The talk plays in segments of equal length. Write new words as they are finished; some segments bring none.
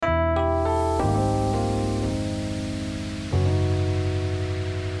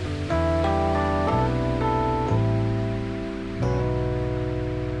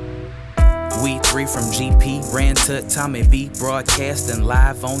GP3 from GP, Ran Tut, Tommy B, broadcasting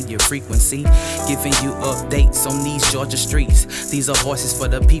live on your frequency, giving you updates on these Georgia streets. These are voices for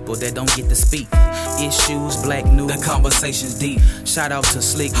the people that don't get to speak. Issues, black news, the conversation's deep. Shout out to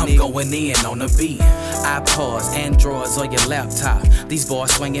Slick Nick, I'm going in on the beat. iPods, Androids, or your laptop. These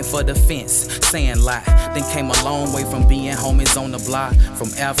boys swinging for the fence, saying lie. Then came a long way from being homies on the block. From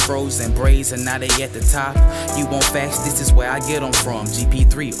afros and braids, and now they at the top. You want facts, this is where I get them from.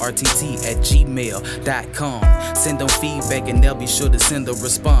 GP3RTT@gmail.com. Send them feedback and they'll be sure to send a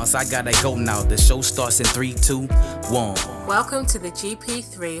response. I gotta go now, the show starts in 3, 2, 1. Welcome to the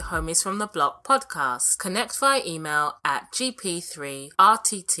GP3 Homies from the Block podcast. Connect via email at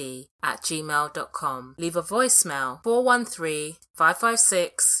gp3rtt@gmail.com. Leave a voicemail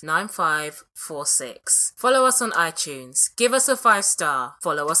 413-556-9546. Follow us on iTunes. Give us a 5-star.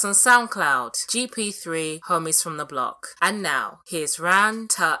 Follow us on SoundCloud. GP3 Homies from the Block. And now, here's Ran,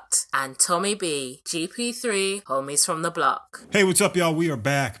 Tut, and Tommy B. GP3 Homies from the Block. Hey, what's up, y'all? We are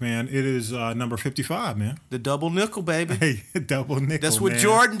back, man. It is number 55, man. The double nickel, baby. Hey, double nickel. That's what man.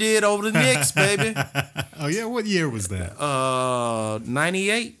 Jordan did over the Knicks, baby. Oh, yeah? What year was that?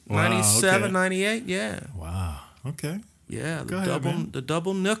 98, Wow, 97, okay. 98, yeah. Wow. Okay. Yeah, Go ahead, man. the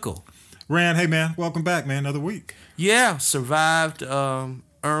double nickel. Ran, hey, man. Welcome back, man. Another week. Yeah, survived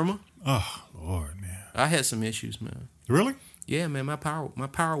Irma. Oh, Lord, man. I had some issues, man. Really? Yeah, man, my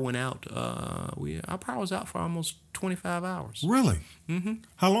power went out. Our power was out for almost 25 hours. Really? Mm-hmm.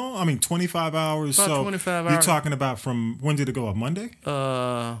 How long? I mean, 25 hours. About so 25 you're hours. talking about from, when did it go up? Monday?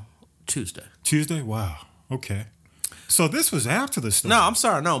 Tuesday. Tuesday? Wow. Okay. So this was after the storm. No, I'm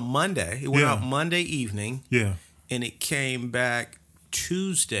sorry. No, Monday. It went Yeah. out Monday evening, Yeah. and it came back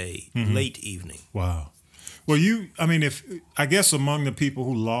Tuesday late evening. Wow. Well, I guess among the people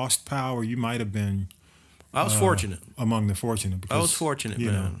who lost power, you might have been I was fortunate. among the fortunate. Because, I was fortunate,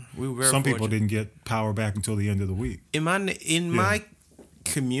 you man. know, We were very some people fortunate. didn't get power back until the end of the week. In my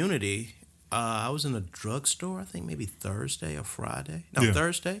community, I was in a drugstore. I think maybe Thursday or Friday. No, Yeah.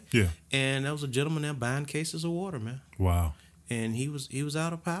 Thursday. Yeah. And there was a gentleman there buying cases of water, man. Wow. And he was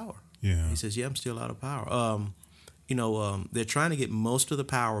out of power. Yeah. He says, "Yeah, I'm still out of power." They're trying to get most of the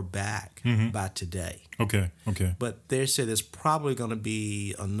power back by today, Okay. but they said it's probably going to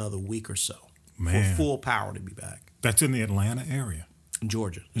be another week or so Man. for full power to be back. That's in the Atlanta area.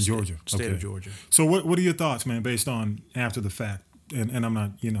 Georgia. In Georgia. State Okay. of Georgia. So what are your thoughts, man, based on after the fact? And I'm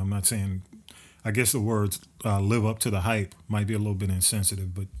not saying, I guess the words live up to the hype might be a little bit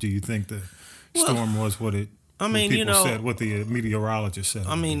insensitive, but do you think the storm was what it I mean, what people you know, said, what the meteorologist said?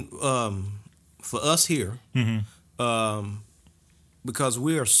 I mean, for us here, because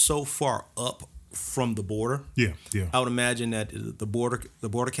we are so far up from the border, Yeah. I would imagine that the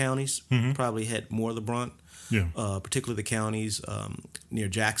border counties probably had more of the brunt. Yeah. Particularly the counties near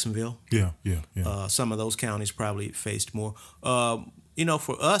Jacksonville. Yeah. Some of those counties probably faced more.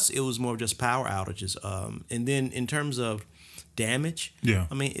 For us, it was more of just power outages. And then in terms of damage, Yeah.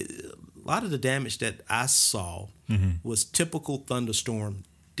 I mean, a lot of the damage that I saw was typical thunderstorm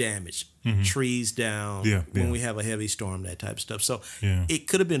damage. Trees down, when we have a heavy storm, that type of stuff. So it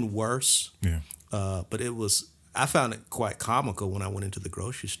could have been worse, but I found it quite comical when I went into the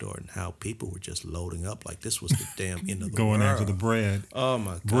grocery store and how people were just loading up like this was the damn end of the Going world. after the bread. Oh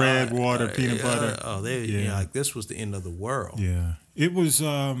my God! Bread, water, peanut butter. Like this was the end of the world. Yeah, it was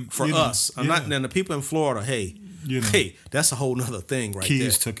For us. I'm not. And the people in Florida, hey, that's a whole nother thing, right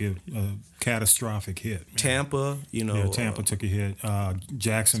Keys there. took a catastrophic hit. Man. Tampa, Tampa took a hit.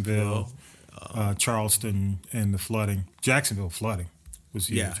 Jacksonville, Charleston, and the flooding. Jacksonville flooding was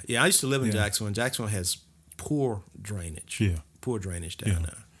huge. Yeah. I used to live in Jacksonville, and Jacksonville has poor drainage. Yeah. Poor drainage down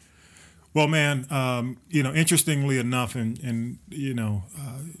there. Well, man, interestingly enough, and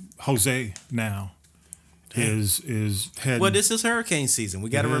Jose now is heading. Well, this is hurricane season. We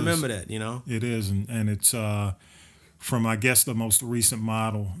got to remember that, It is, and it's from, I guess, the most recent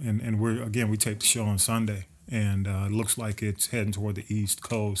model, and we taped the show on Sunday, and it looks like it's heading toward the East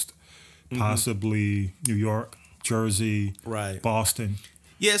Coast, possibly New York, Jersey, right, Boston.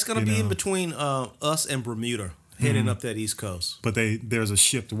 Yeah, it's going to be in between us and Bermuda, heading up that East Coast. But there's a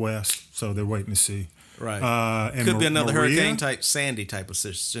shift west, so they're waiting to see. Right. And could be another Maria? hurricane type, Sandy type of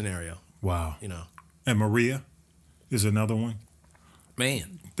scenario. Wow. And Maria is another one.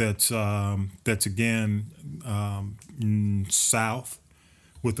 Man. That's again south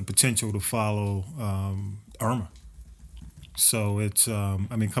with the potential to follow Irma. So it's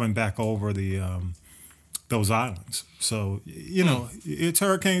coming back over the those islands. So it's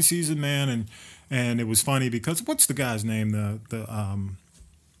hurricane season, man, and it was funny because what's the guy's name?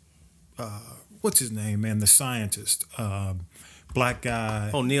 What's his name, man? The scientist black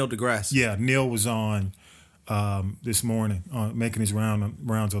guy. Oh, Neil deGrasse. Yeah, Neil was on this morning, making his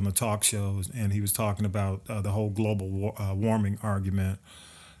rounds on the talk shows, and he was talking about the whole global warming argument.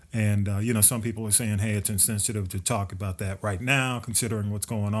 And, some people are saying, hey, it's insensitive to talk about that right now, considering what's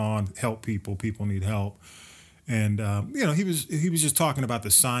going on, help people need help. And, he was just talking about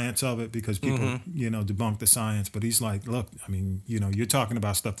the science of it because people, debunk the science. But he's like, look, I mean, you're talking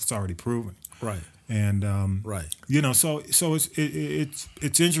about stuff that's already proven. Right. And, right. So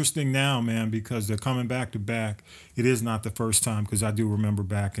it's interesting now, man, because they're coming back to back. It is not the first time, because I do remember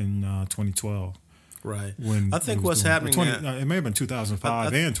back in 2012. Right. When I think what's happening now, it may have been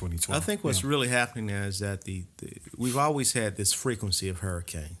 2005 and 2012. I think what's really happening now is that we've always had this frequency of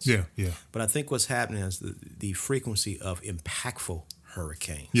hurricanes. Yeah, yeah. But I think what's happening is the frequency of impactful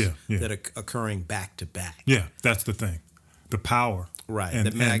hurricanes. Yeah. That are occurring back to back. Yeah, that's the thing. The power. Right. And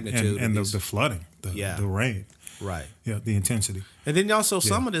the magnitude. And the flooding. The rain. Right. Yeah, the intensity. And then also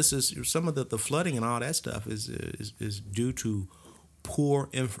some of this is some of the flooding and all that stuff is due to poor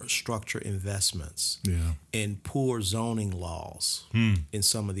infrastructure investments and poor zoning laws in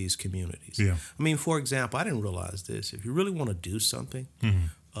some of these communities. Yeah. I mean, for example, I didn't realize this. If you really want to do something,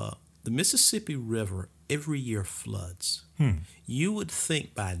 the Mississippi River every year floods. You would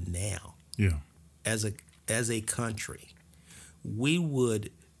think by now, as a country, we would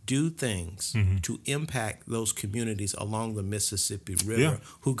do things to impact those communities along the Mississippi River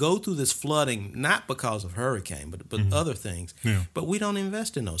who go through this flooding, not because of hurricane, but other things. Yeah. But we don't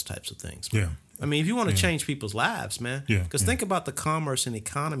invest in those types of things. Man. Yeah. I mean, if you want to change people's lives, man, because think about the commerce and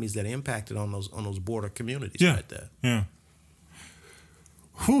economies that impacted on those border communities right there. Yeah.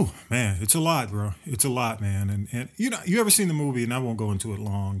 Whew, man, it's a lot, bro. It's a lot, man. And you ever seen the movie, and I won't go into it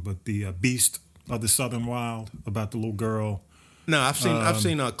long, but the Beast of the Southern Wild, about the little girl? No, I've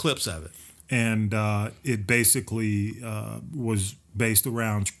seen clips of it, and it basically was based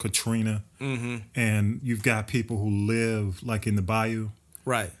around Katrina, and you've got people who live like in the bayou,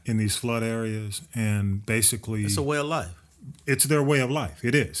 right, in these flood areas, and basically it's a way of life. It's their way of life.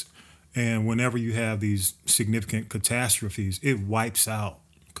 It is, and whenever you have these significant catastrophes, it wipes out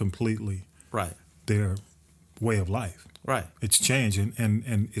completely, right, their way of life. Right, it's changed,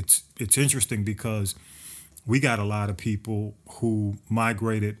 and it's interesting because we got a lot of people who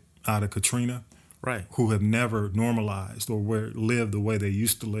migrated out of Katrina, right, who have never normalized or lived the way they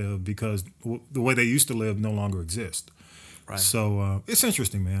used to live, because the way they used to live no longer exists. Right. So it's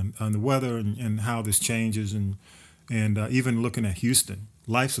interesting, man, on the weather and how this changes, and even looking at Houston,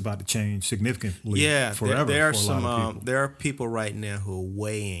 life's about to change significantly. Forever. There are people right now who are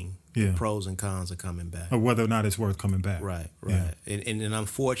weighing the pros and cons of coming back, or whether or not it's worth coming back. Right. Yeah. And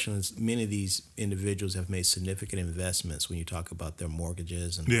unfortunately, many of these individuals have made significant investments when you talk about their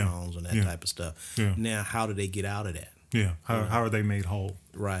mortgages and loans and that type of stuff. Yeah. Now, how do they get out of that? Yeah. How are they made whole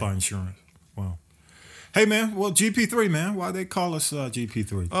by insurance? Wow. Hey, man. Well, GP3, man. Why they call us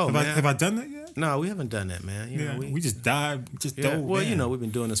GP3? Oh, man. Have I done that yet? No, we haven't done that, man. You know, we just dove. Well, we've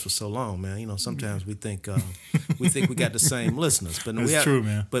been doing this for so long, man. Sometimes we think we got the same listeners, but that's true,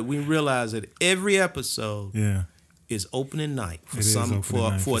 man. But we realize that every episode is opening night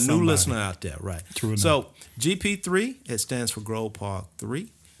for a new listener out there, right? True enough. So GP3, it stands for Grove Park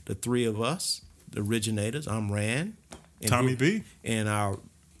 3. The three of us, the originators. I'm Rand, and Tommy B, and our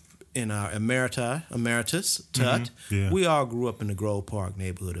emeritus, Tut. We all grew up in the Grove Park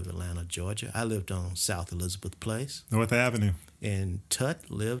neighborhood of Atlanta, Georgia. I lived on South Elizabeth Place. North Avenue. And Tut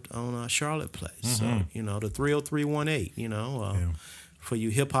lived on Charlotte Place. So, the 30318, for you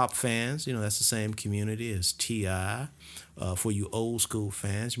hip-hop fans, that's the same community as T.I. For you old school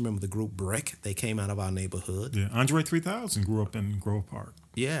fans, remember the group Brick? They came out of our neighborhood. Yeah, Andre 3000 grew up in Grove Park.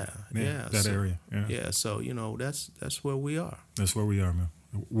 Yeah. That area. Yeah, so, that's where we are. That's where we are, man.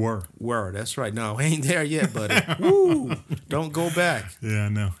 Were. That's right. No, I ain't there yet, buddy. Woo! Don't go back. Yeah,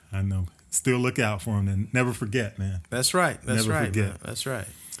 I know. Still look out for him and never forget, man. That's right. Never forget. Man. That's right.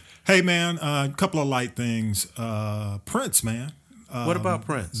 Hey, man, a couple of light things. Prince, man. What about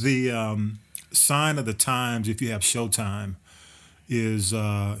Prince? The Sign of the Times, if you have Showtime, is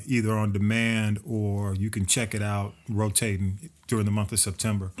either on demand or you can check it out rotating during the month of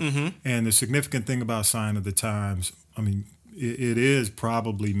September. And the significant thing about Sign of the Times, I mean, it is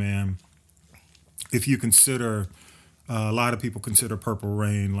probably, man, if you consider, a lot of people consider Purple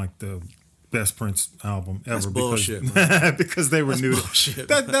Rain like the best Prince album ever. That's bullshit, man. Because they were new.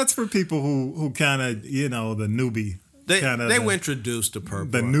 That's for people who kind of, the newbie. They were introduced to Purple.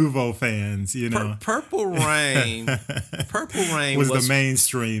 The Nouveau fans, Purple Rain. Purple Rain was the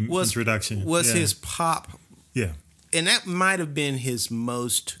mainstream introduction. Was his pop. Yeah. And that might have been his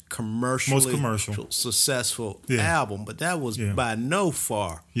most commercial successful album, but that was by no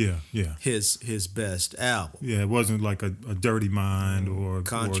far his best album. Yeah, it wasn't like a Dirty Mind or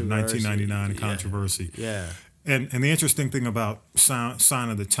 1999 Controversy. Yeah. And the interesting thing about Sign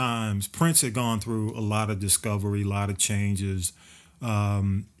of the Times, Prince had gone through a lot of discovery, a lot of changes.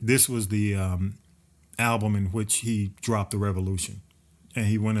 This was the album in which he dropped the revolution, and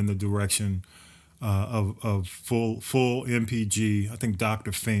he went in the direction of full MPG. I think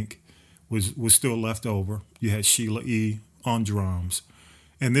Dr. Fink was still left over. You had Sheila E. on drums,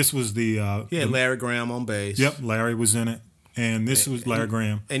 and this was the Larry Graham on bass. Yep, Larry was in it, and this was Larry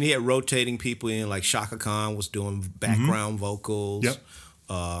Graham. And he had rotating people in, like Shaka Khan was doing background vocals. Yep.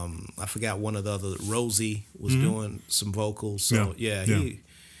 I forgot one of the other. Rosie was doing some vocals. So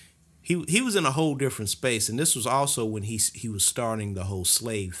he was in a whole different space, and this was also when he was starting the whole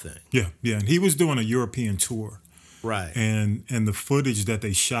slave thing. Yeah, and he was doing a European tour. Right. And the footage that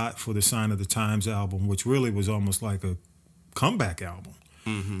they shot for the Sign of the Times album, which really was almost like a comeback album.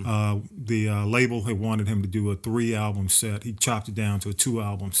 The label had wanted him to do a 3-album set. He chopped it down to a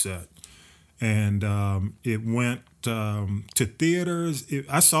 2-album set. And it went to theaters.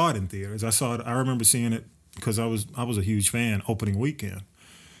 I saw it in theaters. I remember seeing it because I was a huge fan opening weekend.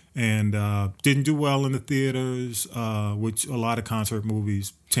 And didn't do well in the theaters, which a lot of concert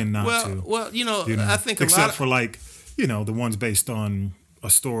movies tend not to. Well, I think except for like, the ones based on a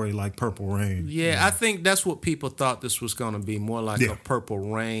story like Purple Rain. Yeah, I think that's what people thought this was going to be, more like a Purple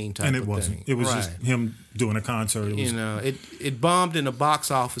Rain type of thing. And it wasn't. It was just him doing a concert. It bombed in the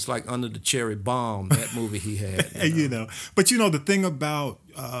box office like Under the Cherry Bomb, that movie he had. But the thing about,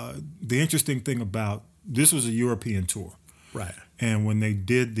 the interesting thing about, this was a European tour. Right. And when they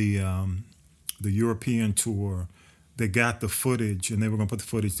did the European tour, they got the footage, and they were going to put the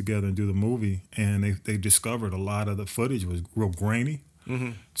footage together and do the movie, and they discovered a lot of the footage was real grainy.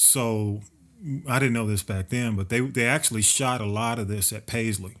 So I didn't know this back then, but they actually shot a lot of this at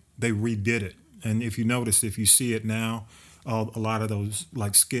Paisley. They redid it. And if you see it now, a lot of those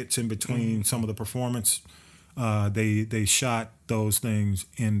like skits in between some of the performance, they shot those things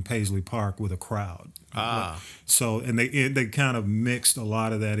in Paisley Park with a crowd. So, and they kind of mixed a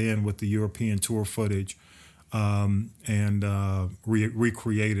lot of that in with the European tour footage, and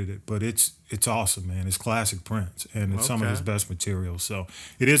recreated it. But it's awesome, man. It's classic Prince, and it's some of his best material. So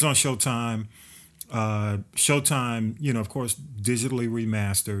it is on Showtime. Showtime, of course, digitally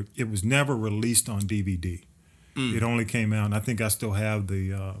remastered. It was never released on DVD. It only came out, and I think I still have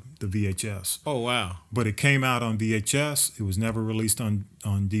the VHS. Oh, wow. But it came out on VHS. It was never released on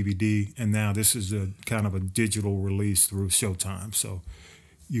DVD, and now this is a kind of a digital release through Showtime. So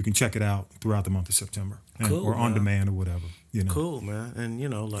you can check it out throughout the month of September, or on demand or whatever. Cool, man. And,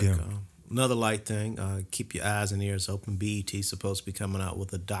 another light thing, keep your eyes and ears open. BET's supposed to be coming out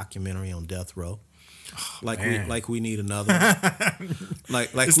with a documentary on death row. We need another one.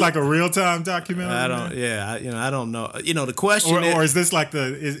 It's like a real-time documentary. I don't know. The question or is this like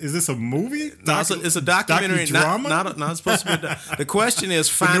is this a movie? No, it's a documentary. Docudrama? Not supposed to be. The question is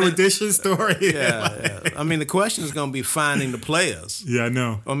finding New Edition story. Yeah. I mean, the question is going to be finding the players. Yeah, I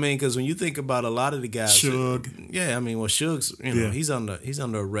know. I mean, because when you think about a lot of the guys, Suge. Yeah, I mean, Suge's he's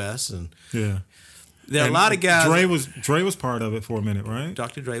under arrest, and there are and a lot of guys. Dre was part of it for a minute, right?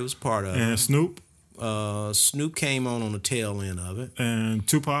 Dr. Dre was part of it. And Snoop. Snoop came on the tail end of it, and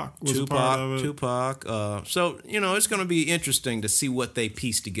Tupac was a part of it. Tupac. So it's going to be interesting to see what they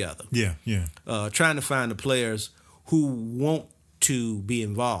piece together. Yeah. Trying to find the players who want to be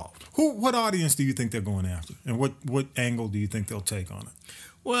involved. What audience do you think they're going after, and what angle do you think they'll take on it?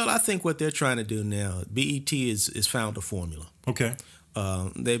 Well, I think what they're trying to do now, BET is found a formula. Okay.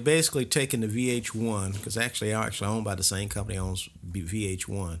 They've basically taken the VH1, because actually owned by the same company owns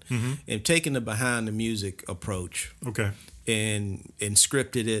VH1, and taken the behind the music approach. Okay. And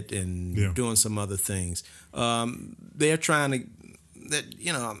scripted it and doing some other things. They're trying to,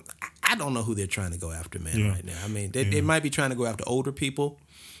 I don't know who they're trying to go after, man, right now. I mean, they might be trying to go after older people.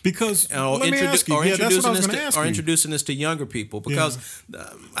 Because introducing this to younger people, because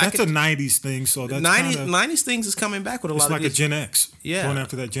that's a 90s thing. So that's 90s things is coming back with a lot of. It's like a Gen X. Yeah, going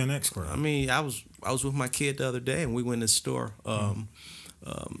after that Gen X crowd. I mean, I was with my kid the other day, and we went in the store,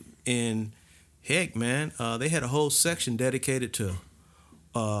 and heck, man, they had a whole section dedicated to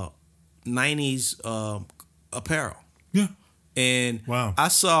 90s apparel. Yeah, and wow,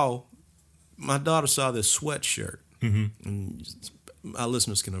 my daughter saw this sweatshirt. And our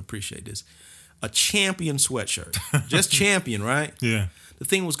listeners can appreciate this. A Champion sweatshirt. Just Champion, right? Yeah. The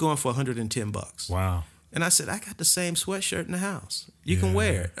thing was going for $110. Wow. And I said, I got the same sweatshirt in the house. You can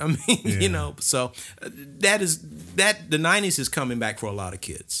wear it. I mean, so the 90s is coming back for a lot of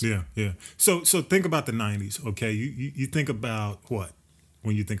kids. Yeah, yeah. So think about the 90s, okay? You think about what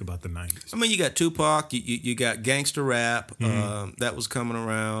when you think about the 90s? I mean, you got Tupac, you got gangster rap, that was coming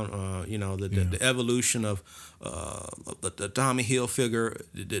around, the evolution of the Tommy Hilfiger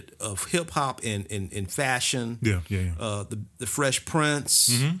of hip-hop in fashion. The Fresh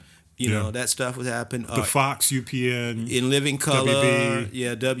Prince. You know, that stuff was happening. The Fox, UPN. In Living Color.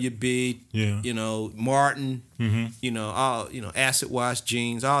 WB. WB. Yeah. You know, Martin. All, acid wash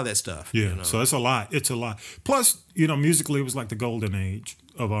jeans, all that stuff. Yeah, you know. So it's a lot. It's a lot. Plus, musically it was like the golden age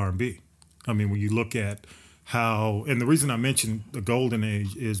of R&B. I mean, when you look at how, and the reason I mentioned the golden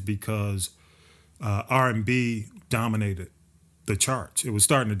age is because R&B dominated the charts. It was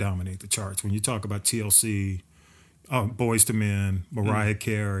starting to dominate the charts. When you talk about TLC, Boyz II Men, Mariah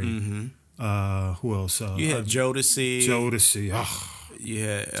Carey, who else? You had Jodeci. You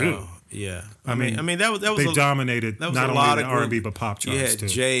had, yeah. I mean that was they dominated that was not a only lot the of R&B but pop charts. You had too.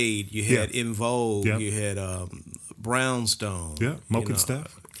 Jade. You had In Vogue. Yep. You had Brownstone. Yeah, Moke and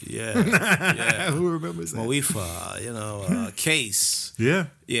Steph. Yeah. Who remembers that? Moifa, Case. Yeah.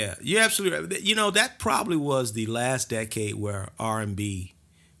 Yeah, you're absolutely right. That probably was the last decade where R&B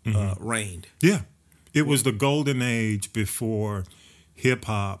reigned. Yeah. It was the golden age before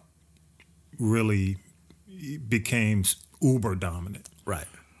hip-hop really became uber dominant. Right.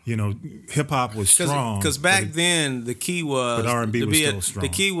 Hip-hop was strong. Because back then, the key was... But R&B was still strong. The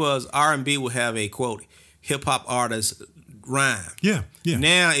key was R&B would have a, quote, hip-hop artist rhyme. Yeah.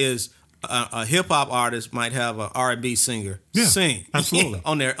 Now is a hip-hop artist might have an R&B singer sing. Absolutely.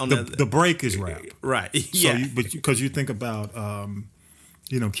 The break is rap. Right. So because you think about,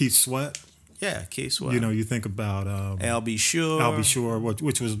 Keith Sweat. Yeah, Keith Sweat. You think about Al B. Sure,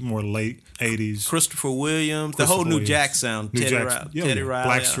 which was more late 80s. Christopher Williams, the whole New Jack sound. Teddy Riley,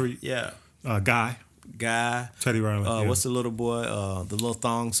 Blackstreet. Yeah. Guy. Teddy Riley. What's the little boy? The little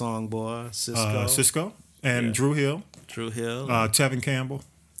thong song boy, Cisco. Cisco and Drew Hill. Tevin Campbell.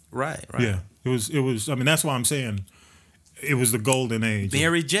 Right. Yeah. It was. I mean, that's why I'm saying it was the golden age.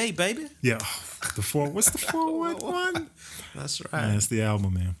 Mary J, baby. Yeah. What's the 411? That's right. That's the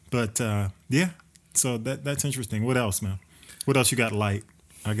album, man. But so that's interesting. What else, man? What else you got light?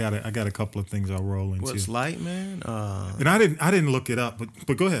 I got a couple of things I'll roll into. What's light, man? And I didn't look it up,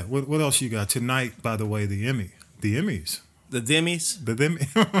 but go ahead. What else you got tonight? By the way, the Emmys. The Emmys. The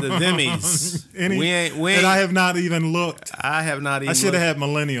Emmys. And I have not even looked. I have not even. I should have had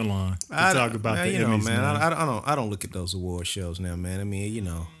Millennial on to talk about the Emmys, man. I don't look at those award shows now, man. I mean,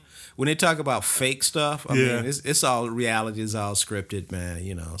 when they talk about fake stuff, I mean, it's all reality. It's all scripted, man.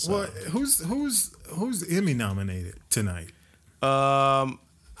 So. Well, who's Emmy nominated tonight?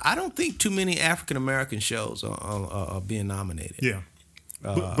 I don't think too many African American shows are being nominated. Yeah,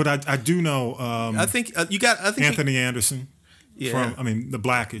 but I do know. I think you got. I think Anthony Anderson. Yeah. From the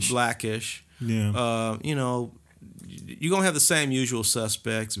Blackish. Yeah. You're gonna have the same usual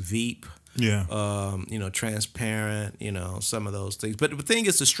suspects. Veep. Yeah. Transparent. Some of those things. But the thing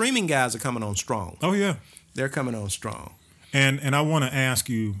is, the streaming guys are coming on strong. Oh yeah. They're coming on strong. And I want to ask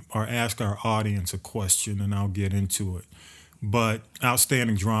you or ask our audience a question, and I'll get into it. But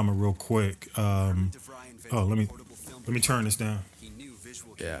outstanding drama, real quick. Let me turn this down.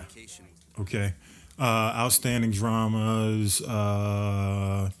 Yeah. Okay. Outstanding dramas.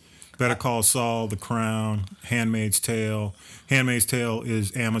 Better Call Saul, The Crown, Handmaid's Tale. Handmaid's Tale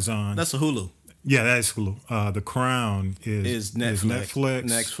is Amazon. That's a Hulu. Yeah, that is Hulu. The Crown is Netflix.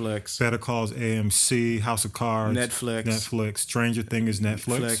 Netflix. Better Call's AMC. House of Cards. Netflix. Stranger Things is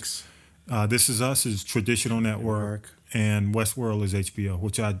Netflix. This Is Us is traditional network. And Westworld is HBO,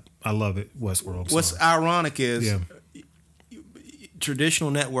 which I love it. Westworld. What's ironic is traditional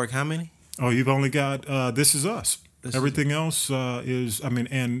network. How many? Oh, you've only got This Is Us. Everything else is,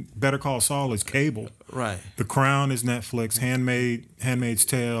 and Better Call Saul is cable. Right. The Crown is Netflix. Handmaid's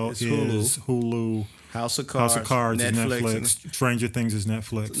Tale is Hulu. House of Cards is Netflix. Stranger Things is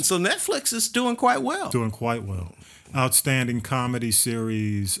Netflix. So Netflix is doing quite well. Outstanding comedy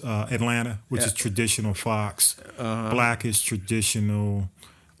series, Atlanta, which is traditional Fox. Black is traditional.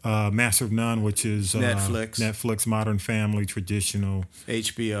 Massive None, which is Netflix, Modern Family, traditional.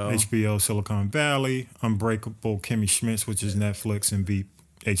 HBO, Silicon Valley. Unbreakable, Kimmy Schmitz, which is Netflix, and Veep,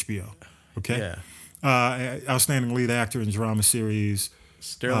 HBO. Okay? Yeah. Outstanding lead actor in drama series.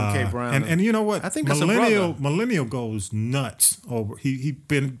 Sterling K. Brown. And you know what? I think that's Millennial goes nuts over. He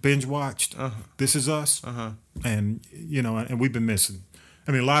binge watched This Is Us, and and we've been missing.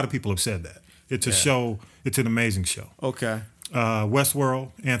 I mean, a lot of people have said that. It's a show. It's an amazing show. Okay.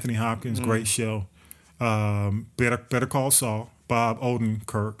 Westworld, Anthony Hopkins, great show. Better Call Saul, Bob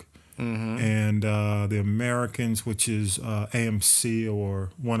Odenkirk, and The Americans, which is AMC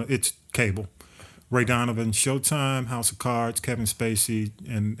or it's cable. Ray Donovan, Showtime, House of Cards, Kevin Spacey,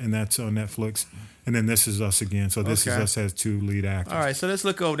 and that's on Netflix. And then This Is Us again. So This Is Us has 2 lead actors. All right, so let's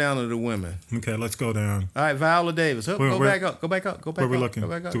look down to the women. Okay, let's go down. All right, Viola Davis. Go back up. Where we looking?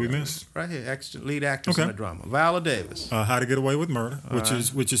 Did we miss? Right here, lead actress in the drama. Viola Davis. How to Get Away with Murder, which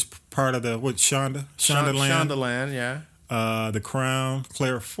is part of the Shondaland. Shondaland, yeah. The Crown,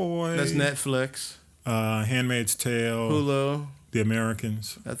 Claire Foy. That's Netflix. Handmaid's Tale. Hulu. The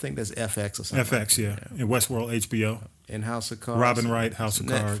Americans. I think that's FX or something. FX, yeah. And Westworld, HBO. And House of Cards. Robin Wright, House of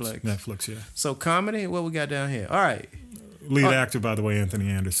Netflix. Cards. Netflix, yeah. So comedy, what we got down here? All right. Lead actor, by the way, Anthony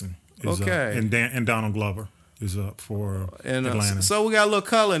Anderson. Is okay. And Donald Glover is up for Atlanta. So we got a little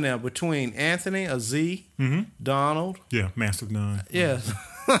color now between Anthony, a Z, Donald. Yeah, Massive Nine. Yes.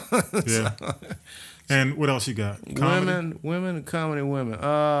 Yeah. And what else you got? Comedy? Women, comedy, women.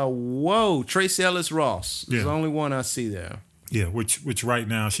 Whoa, Tracee Ellis Ross is the only one I see there. Yeah, which right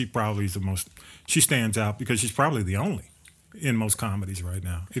now she probably is the most. She stands out because she's probably the only in most comedies right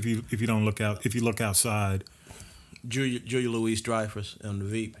now. If you look outside. Julia Louis-Dreyfus on the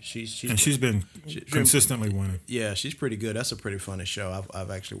Veep. She's been consistently winning. Yeah, she's pretty good. That's a pretty funny show.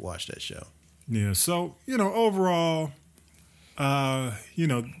 I've actually watched that show. Yeah, so overall,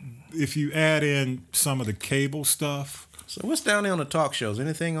 if you add in some of the cable stuff. So what's down there on the talk shows?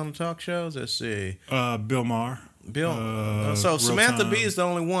 Anything on the talk shows? Let's see. Bill Maher. So Samantha Bee is the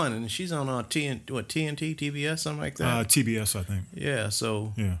only one, and she's on TNT, TBS, something like that. TBS, I think. Yeah.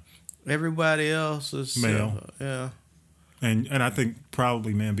 So everybody else is male. Yeah. And I think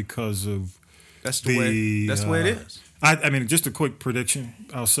probably, man, because of that's the way it is. I mean, just a quick prediction.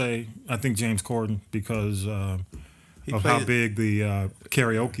 I'll say I think James Corden because of how big the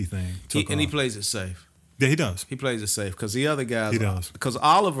karaoke thing took off. And he plays it safe. Yeah, he does. He plays it safe because the other guys. He does. Because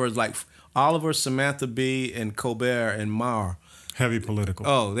Oliver, Samantha Bee, and Colbert and Maher. Heavy political.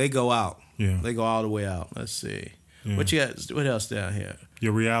 Oh, they go out. Yeah. They go all the way out. Let's see. Yeah. What else down here?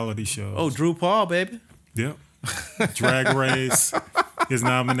 Your reality shows. Oh, Drew Paul, baby. Yep. Drag Race is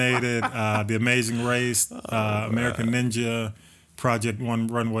nominated. The Amazing Race, American Ninja, Project One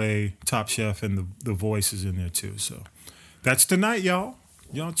Runway, Top Chef, and the Voice is in there too. So that's tonight, y'all.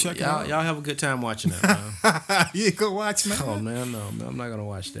 Y'all check it out. Y'all have a good time watching that, man. You ain't gonna watch, man? Oh, man, no. I'm not gonna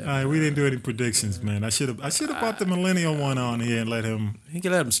watch that. All right, we didn't do any predictions, man. I should have brought the millennial one on here and let him. He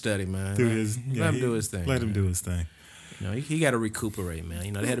can let him study, man. Let him do his thing. Let him do his thing. He got to recuperate,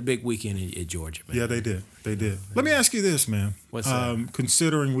 man. They had a big weekend at Georgia, man. Yeah, they did. Let me ask you this, man. What's that?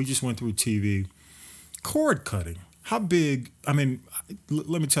 Considering we just went through TV, cord cutting, how big? I mean,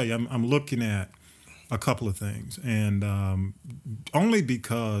 let me tell you, I'm looking at a couple of things, and only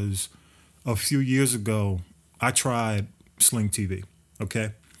because a few years ago I tried Sling TV,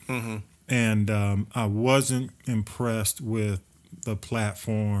 okay, and I wasn't impressed with the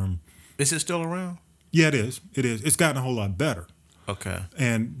platform. Is it still around? Yeah, it is. It's gotten a whole lot better. Okay.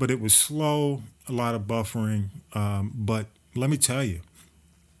 But it was slow, a lot of buffering. But let me tell you,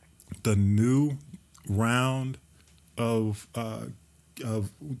 the new round of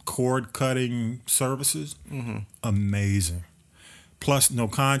cord cutting services, amazing. Plus, no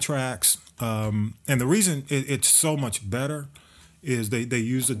contracts. And the reason it's so much better is they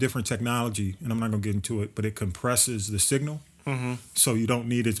use a different technology, and I'm not going to get into it, but it compresses the signal, so you don't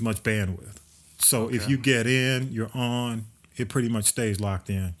need as much bandwidth. So if you get in, you're on, it pretty much stays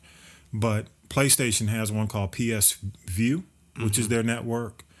locked in. But PlayStation has one called PS View, which is their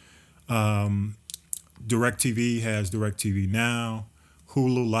network. DirecTV has DirecTV Now.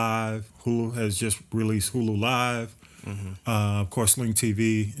 Hulu Live. Hulu has just released Hulu Live. Of course, Sling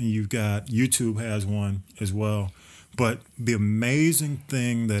TV. And you've got YouTube has one as well. But the amazing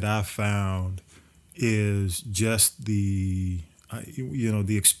thing that I found is just the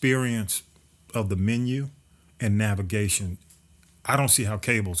experience of the menu and navigation. I don't see how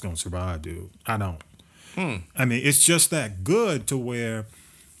cable's gonna survive, dude. I don't. I mean, it's just that good to where,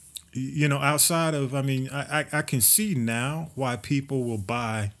 outside of, I can see now why people will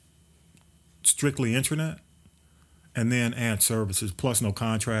buy strictly internet and then add services, plus no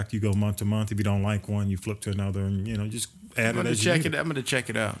contract. You go month to month. If you don't like one, you flip to another and, just add it as you need. I'm going to check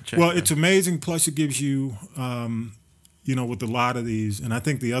it out. It's amazing. Plus it gives you, with a lot of these, and I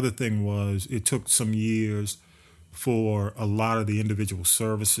think the other thing was it took some years for a lot of the individual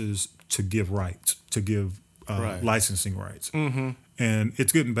services to give rights, to give licensing rights, and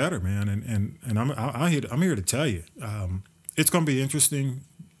it's getting better, man. And I'm here to tell you, it's going to be interesting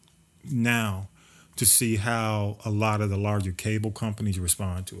now to see how a lot of the larger cable companies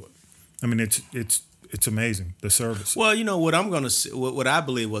respond to it. I mean, it's amazing, the service. Well, you know what I'm going to what I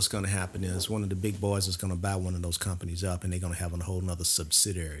believe what's going to happen is one of the big boys is going to buy one of those companies up, and they're going to have a whole nother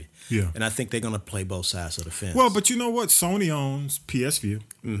subsidiary. Yeah. And I think they're going to play both sides of the fence. Well, but you know what? Sony owns PSView.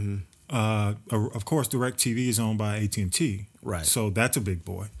 Mm-hmm. Of course, DirecTV is owned by AT&T. Right. So that's a big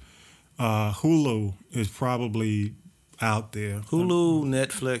boy. Hulu is probably out there. Hulu,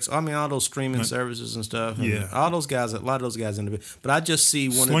 Netflix, I mean, all those streaming services and stuff. And yeah. All those guys, a lot of those guys in the bit. But I just see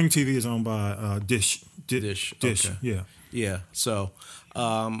one Sling TV is owned by Dish. Dish. Okay. Yeah. Yeah. So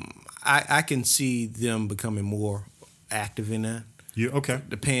I can see them becoming more active in that. Yeah, okay.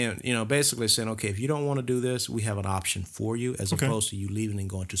 Basically saying, okay, if you don't want to do this, we have an option for you, as opposed to you leaving and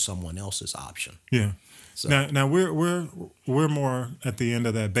going to someone else's option. Yeah. So. Now we're more at the end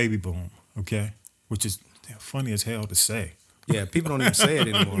of that baby boom, okay, which is funny as hell to say. Yeah, people don't even say it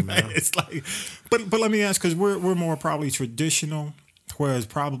anymore, man. It's like, but let me ask, because we're more probably traditional, whereas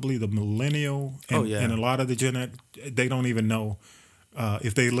probably the millennial and a lot of the Gen X, they don't even know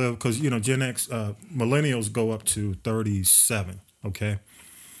if they live, because Gen X millennials go up to 37. Okay.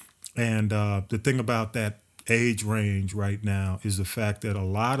 And the thing about that age range right now is the fact that a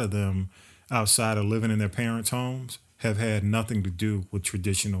lot of them, outside of living in their parents' homes, have had nothing to do with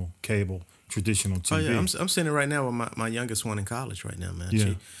traditional cable, traditional TV. Oh yeah, I'm sitting right now with my youngest one in college right now, man.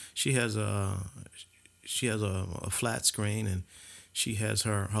 Yeah. She has a flat screen, and she has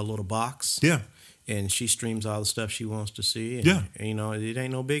her little box. Yeah. And she streams all the stuff she wants to see. And, yeah. And, it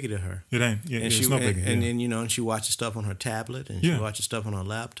ain't no biggie to her. It ain't. Yeah, it's no biggie. And then, and she watches stuff on her tablet, and she watches stuff on her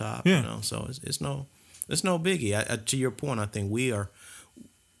laptop. Yeah. So it's no biggie. To your point, I think we are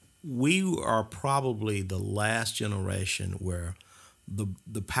probably the last generation where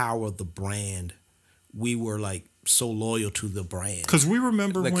the power of the brand, we were like so loyal to the brand. Because we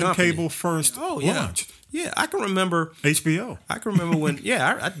remember when company. Cable first launched. Yeah, I can remember HBO. I can remember when.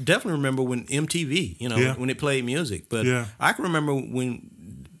 Yeah, I definitely remember when MTV. When it played music. But I can remember when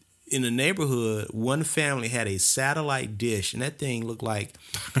in the neighborhood, one family had a satellite dish, and that thing looked like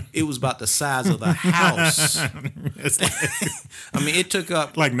it was about the size of the house. It's like, I mean, it took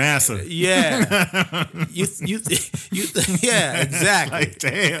up like NASA. Yeah, yeah, exactly. Like,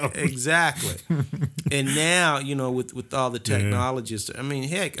 damn, exactly. And now, with all the technologies, I mean,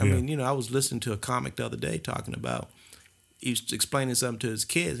 heck, I mean, I was listening to a comic the other day talking about, he was explaining something to his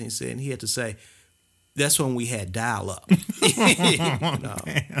kids, and he said, and he had to say, that's when we had dial-up.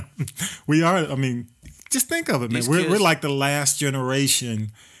 We are. I mean, just think of it, man. We're like the last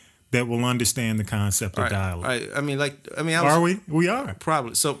generation that will understand the concept of dial-up. Right. Are we? We are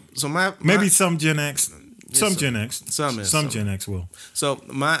probably. So maybe some Gen X. Some Gen X will. So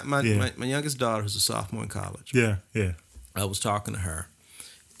my youngest daughter, who's a sophomore in college. Yeah. I was talking to her,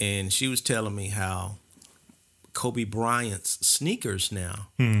 and she was telling me how Kobe Bryant's sneakers now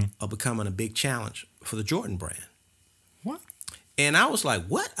are becoming a big challenge for the Jordan brand. What? And I was like,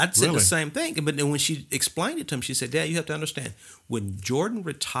 what? I said the same thing. But then when she explained it to him, she said, Dad, you have to understand, when Jordan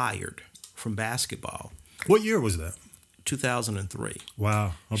retired from basketball. What year was that? 2003.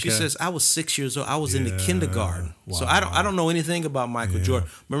 Wow. Okay. She says, I was 6 years old. I was in the kindergarten. Wow. So I don't know anything about Michael Jordan.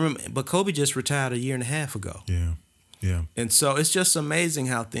 But Kobe just retired a year and a half ago. Yeah. And so it's just amazing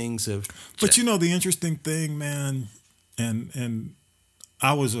how things have changed. But the interesting thing, man, and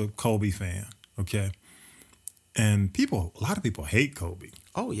I was a Kobe fan, okay? And a lot of people hate Kobe.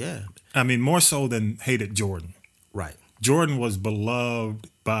 Oh, yeah. I mean, more so than hated Jordan. Right. Jordan was beloved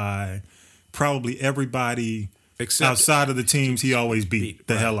by probably everybody outside of the teams he always beat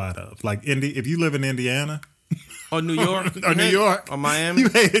the hell out of. Like, if you live in Indiana... Or New York. New York. Or Miami. You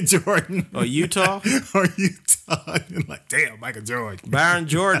hated Jordan. Or Utah. You're like, damn, Michael Jordan. Byron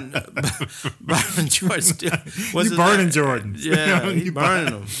Jordan. Byron Jordan still. You burning Jordan. Yeah, you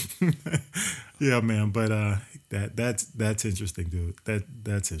burning them. Yeah, man. But that's interesting, dude.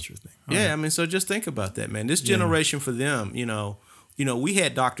 That's interesting. Yeah, I mean, so just think about that, man. This generation for them, we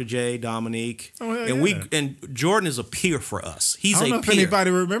had Dr. J, Dominique, and Jordan is a peer for us. He's a peer. I don't know if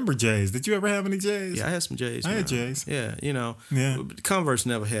anybody remember J's. Did you ever have any J's? Yeah, I had some J's. I had J's. Yeah, Converse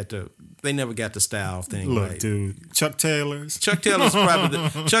never got the style thing. Look, right. dude, Chuck Taylor's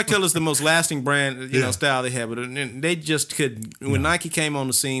the most lasting brand, style they have. But they just could. When Nike came on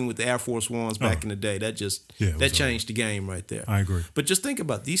the scene with the Air Force Ones back in the day, that changed the game right there. I agree. But just think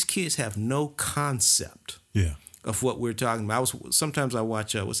about it. These kids have no concept. Yeah. Of what we're talking about. Sometimes I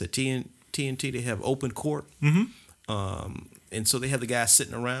watch TNT. They have open court, and so they have the guys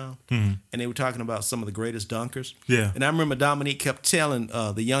sitting around, and they were talking about some of the greatest dunkers. Yeah. And I remember Dominique kept telling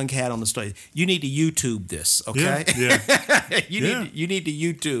the young cat on the stage, "You need to YouTube this, okay? Yeah. You need to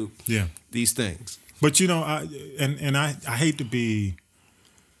YouTube these things." But I hate to be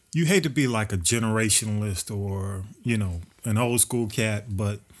you hate to be like a generationalist or, an old school cat,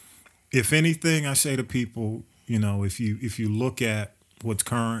 but if anything, I say to people, if you look at what's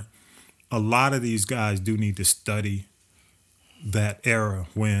current, a lot of these guys do need to study that era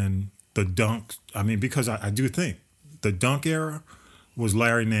when the dunk, because I do think the dunk era was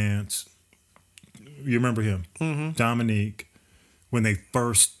Larry Nance. You remember him? Mm-hmm. Dominique, when they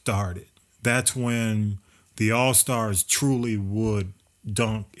first started. That's when the All-Stars truly would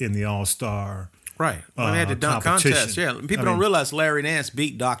dunk in the All-Star right. When they had the dunk contest. Yeah. People don't realize Larry Nance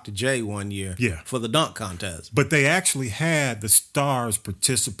beat Dr. J one year for the dunk contest. But they actually had the stars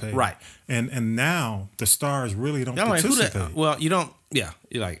participate. Right. And now the stars really don't participate. You don't, you're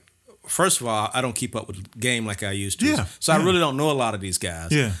like, first of all, I don't keep up with the game like I used to. Yeah. So I really don't know a lot of these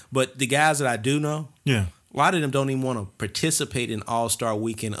guys. Yeah. But the guys that I do know, a lot of them don't even want to participate in All-Star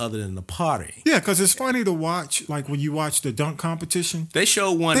Weekend other than the party. Yeah, because it's funny to watch, like when you watch the dunk competition. They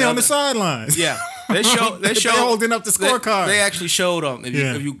showed one. They're on the sidelines. Yeah, they showed. They're holding up the scorecard. They actually showed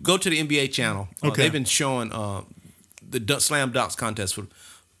if you go to the NBA channel, they've been showing the slam dunks contest for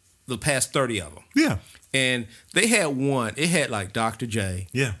the past 30 of them. Yeah. And they had one. It had like Dr. J.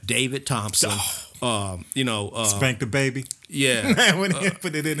 Yeah. David Thompson. Spank the Baby. Yeah. When he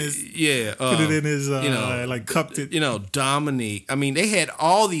put it in his. Put it in his. Like cupped it. Dominique. They had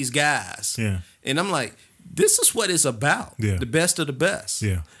all these guys. Yeah. And I'm like, this is what it's about. Yeah. The best of the best.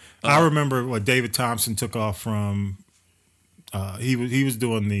 Yeah. I remember what David Thompson took off from. He was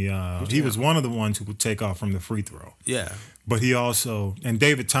doing the. He was one of the ones who would take off from the free throw. Yeah. But he also, and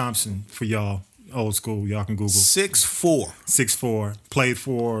David Thompson, for y'all old school, y'all can Google. 6'4", played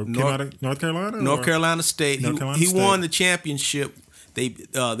for North Carolina. North Carolina State. North Carolina he State. won the championship. They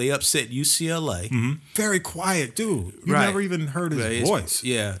upset UCLA. Mm-hmm. Very quiet dude. You never even heard his voice.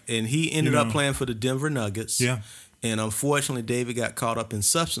 Yeah, and he ended up playing for the Denver Nuggets. Yeah. And unfortunately, David got caught up in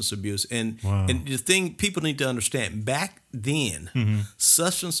substance abuse. And the thing people need to understand, back then,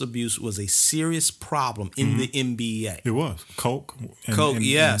 substance abuse was a serious problem in the NBA. It was. Coke.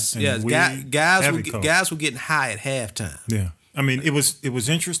 Yes. Weed, guys were getting high at halftime. Yeah. It was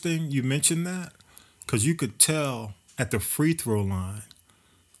interesting you mentioned that because you could tell at the free throw line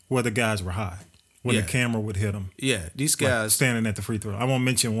where the guys were high when the camera would hit them. Yeah, these guys. Like standing at the free throw. I won't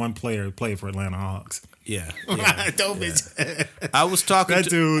mention one player who played for Atlanta Hawks. Yeah. Don't mention. I was talking that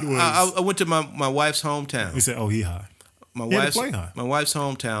dude was. I went to my wife's hometown. He said, "Oh, he high." My wife's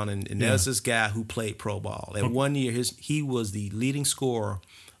hometown, and there's this guy who played pro ball. And 1 year, he was the leading scorer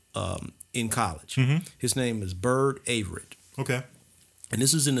in college. Mm-hmm. His name is Bird Averett. Okay. And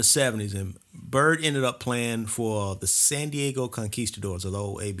this was in the 70s, and Bird ended up playing for the San Diego Conquistadors of the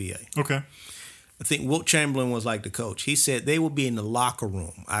old ABA. Okay. I think Wilt Chamberlain was like the coach. He said they would be in the locker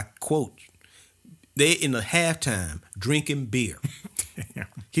room. I quote. They in the halftime drinking beer.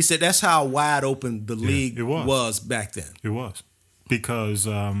 He said that's how wide open the league was back then. It was because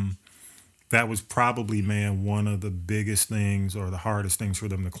that was probably, one of the biggest things or the hardest things for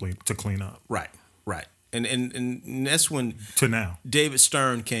them to clean up. Right. And that's when to now David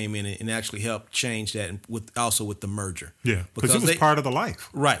Stern came in and actually helped change that, and with the merger. Yeah, because it was part of the life.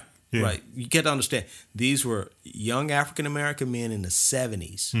 Right. Yeah. Right. You get to understand these were young African American men in the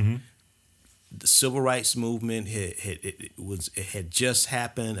 70s. Mm-hmm. The civil rights movement had just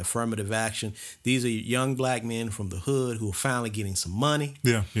happened, affirmative action. These are young black men from the hood who are finally getting some money.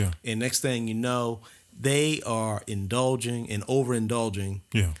 Yeah. And next thing you know, they are indulging and overindulging.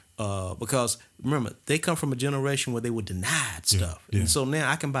 Yeah. Because remember, they come from a generation where they were denied stuff. Yeah. And so now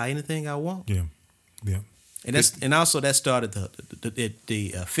I can buy anything I want. Yeah. And also that started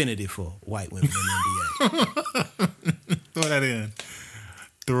the affinity for white women in the NBA. Throw that in.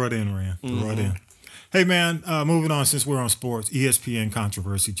 Throw it in, Rand. Throw it in. Hey, man, moving on, since we're on sports, ESPN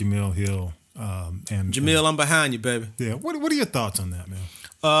controversy, Jemele Hill. Jemele, I'm behind you, baby. Yeah. What are your thoughts on that,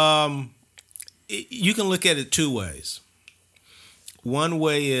 man? You can look at it two ways. One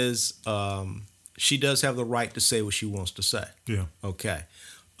way is she does have the right to say what she wants to say. Yeah. Okay.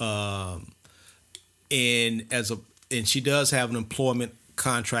 And she does have an employment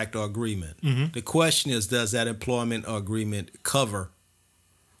contract or agreement. Mm-hmm. The question is, does that employment or agreement cover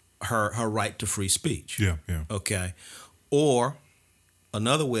her right to free speech? Yeah. Okay. Or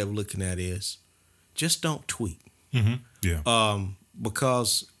another way of looking at it is just don't tweet. Mm-hmm. Yeah.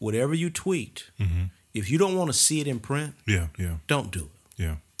 Because whatever you tweet, if you don't want to see it in print, don't do it.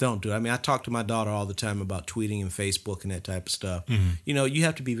 Yeah. Don't do it. I talk to my daughter all the time about tweeting and Facebook and that type of stuff. Mm-hmm. You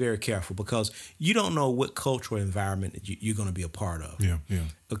have to be very careful because you don't know what cultural environment you're going to be a part of. Yeah.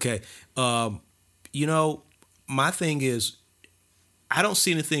 Okay. My thing is, I don't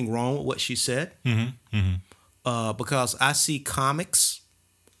see anything wrong with what she said because I see comics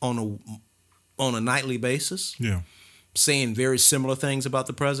on a nightly basis. Yeah. Saying very similar things about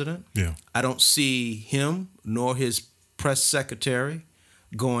the president. Yeah. I don't see him nor his press secretary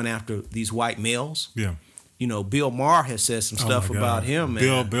going after these white males. Yeah. You know, Bill Maher has said some stuff about him.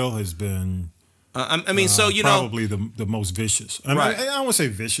 Man. Bill has been. I mean, so you probably know, the most vicious. I don't want to say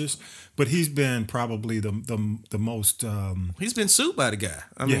vicious, but he's been probably the most. He's been sued by the guy.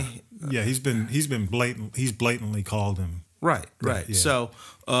 I mean, he's been blatant. He's blatantly called him. Right. Yeah. So,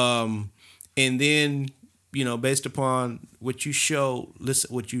 and then, you know, based upon what you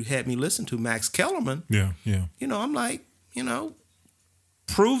what you had me listen to, Max Kellerman. Yeah. You know, I'm like, you know,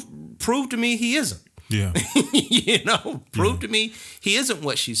 prove to me he isn't. Yeah. You know, prove to me he isn't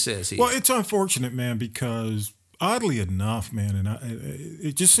what she says he is. Well, it's unfortunate, man, because oddly enough, man, and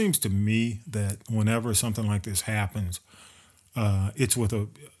it just seems to me that whenever something like this happens, it's with a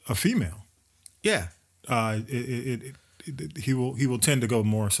female. Yeah. He will tend to go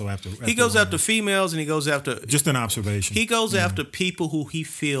more so after he goes after females, and he goes after just an observation. He goes after people who he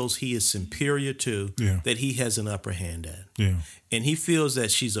feels he is superior to, that he has an upper hand at. Yeah, and he feels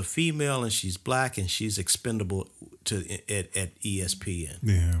that she's a female and she's black and she's expendable at ESPN.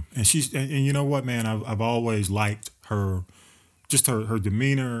 Yeah, and you know what, man, I've always liked her, just her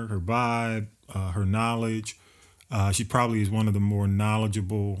demeanor, her vibe, her knowledge. She probably is one of the more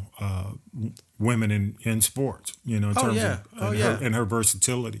knowledgeable women in sports, you know, in terms of her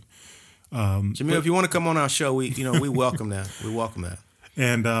versatility. Jamil, if you want to come on our show, we welcome that. We welcome that.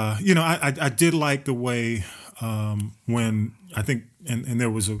 And you know, I did like the way when I think, and there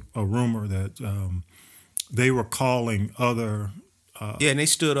was a rumor that they were calling other and they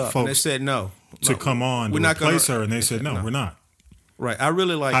stood up and they said no to come on to replace her, and they said no, we're not. Right, I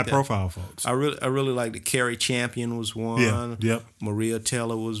really like high profile folks. I really like that. Carrie Champion was one. Yeah, yep. Maria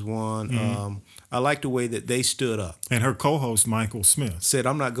Taylor was one. Mm-hmm. I like the way that they stood up. And her co-host Michael Smith said,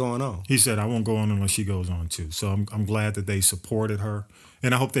 "I'm not going on." He said, "I won't go on unless she goes on too." So I'm glad that they supported her,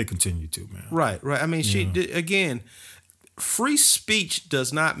 and I hope they continue to, man. Right. I mean, again, free speech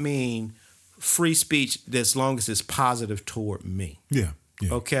does not mean free speech as long as it's positive toward me. Yeah.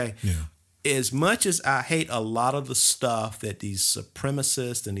 Okay. Yeah. As much as I hate a lot of the stuff that these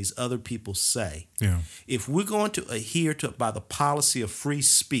supremacists and these other people say, if we're going to adhere to by the policy of free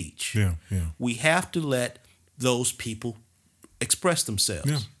speech, we have to let those people express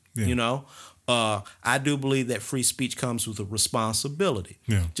themselves. Yeah. You know, I do believe that free speech comes with a responsibility.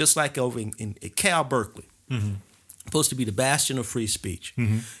 Yeah. Just like over in Cal Berkeley, supposed to be the bastion of free speech.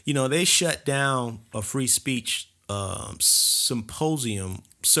 Mm-hmm. You know, they shut down a free speech symposium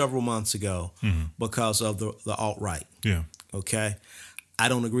several months ago because of the alt-right. Yeah. Okay? I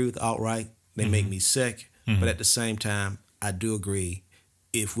don't agree with the alt-right. They make me sick. But at the same time, I do agree.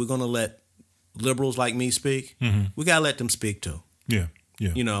 If we're going to let liberals like me speak, we got to let them speak too. Yeah.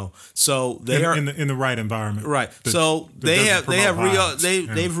 Yeah. You know, so they are in the right environment. Right. So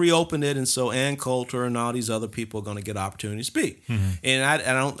they've reopened it, and so Ann Coulter and all these other people are going to get opportunity to speak. And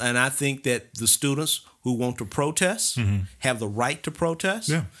I think that the students who want to protest have the right to protest.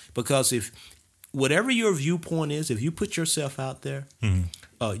 Yeah. Because if whatever your viewpoint is, if you put yourself out there,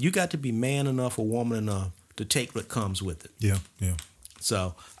 you got to be man enough or woman enough to take what comes with it. Yeah. Yeah.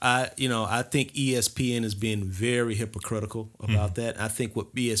 So I think ESPN is being very hypocritical about that. I think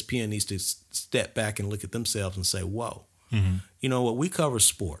what ESPN needs to step back and look at themselves and say, "Whoa, you know what? We cover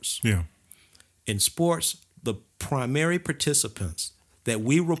sports. Yeah. In sports, the primary participants that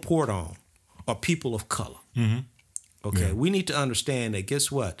we report on are people of color. Okay, we need to understand that.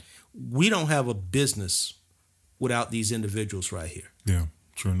 Guess what? We don't have a business without these individuals right here. Yeah,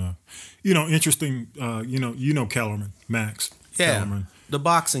 sure enough. You know, interesting. You know Kellerman, Max. Yeah, Kellerman. The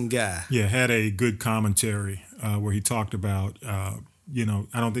boxing guy. Yeah, had a good commentary where he talked about, I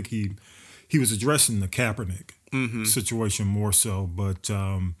don't think he was addressing the Kaepernick situation more so, but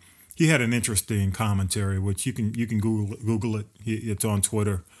he had an interesting commentary, which you can Google it. It's on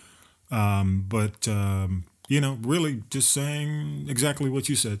Twitter. Really just saying exactly what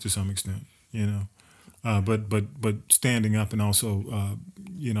you said to some extent, but standing up and also,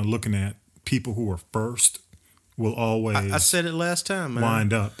 looking at people who are first. Will always. I said it last time, man.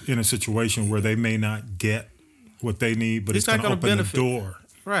 Wind up in a situation where they may not get what they need, but it's going to open the door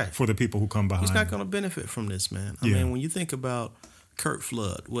for the people who come behind. He's not going to benefit from this, man. I mean, when you think about Curt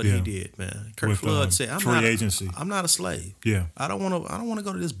Flood, what he did, man. Curt Flood said, "I'm not a slave. Yeah, I don't want to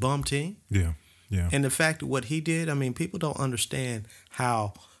go to this bum team. Yeah, yeah. And the fact of what he did, I mean, people don't understand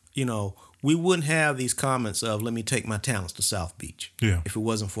how we wouldn't have these comments of "Let me take my talents to South Beach." Yeah, if it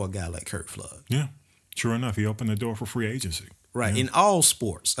wasn't for a guy like Curt Flood. Yeah. True enough, he opened the door for free agency. Right, in all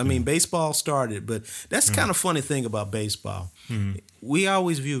sports. I mean, baseball started, but that's the kind of funny thing about baseball. Mm-hmm. We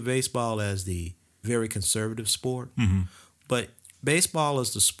always view baseball as the very conservative sport, but baseball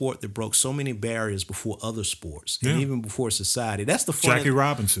is the sport that broke so many barriers before other sports and even before society. That's the funny. Jackie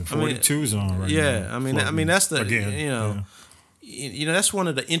Robinson, 42 is on right now. Yeah, I mean that's the you know that's one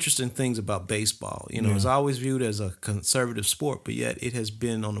of the interesting things about baseball. You know, it's always viewed as a conservative sport, but yet it has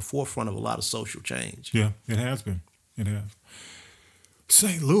been on the forefront of a lot of social change. Yeah, it has been. It has.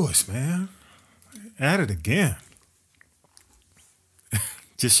 St. Louis, man, at it again.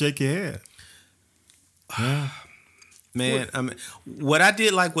 Just shake your head. Yeah. Man, I mean, what I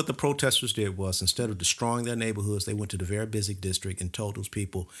did like what the protesters did was instead of destroying their neighborhoods, they went to the very busy district and told those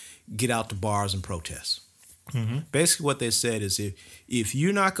people, get out to bars and protest. Mm-hmm. Basically, what they said is, if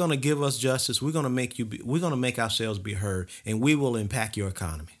you're not going to give us justice, we're going to make ourselves be heard, and we will impact your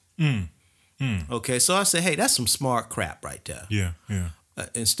economy. Okay, so I say, hey, that's some smart crap right there. Yeah.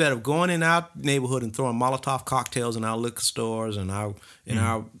 Instead of going in our neighborhood and throwing Molotov cocktails in our liquor stores and our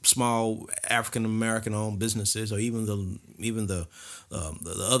small African American owned businesses, or even the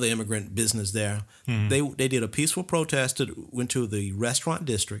other immigrant business there, they did a peaceful protest. Went to the restaurant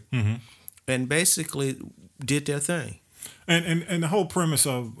district and basically did their thing. And the whole premise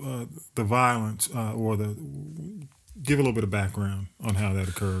of the violence give a little bit of background on how that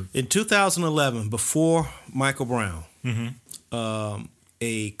occurred. In 2011, before Michael Brown,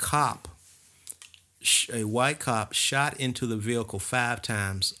 a white cop shot into the vehicle 5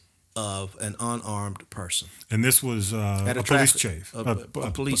 times of an unarmed person. And this was a police chase.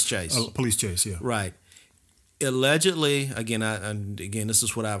 A police chase. A police chase, yeah. Right. Allegedly, again, this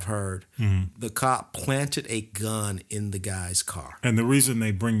is what I've heard, the cop planted a gun in the guy's car. And the reason they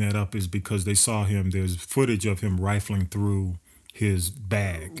bring that up is because they saw him, there's footage of him rifling through his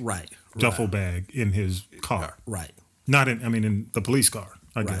bag. Right. Duffel bag in his car. Right. Not in the police car,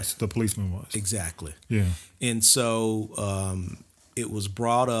 I guess. The policeman was. Exactly. Yeah. And so it was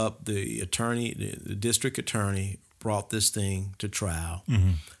brought up, the district attorney brought this thing to trial.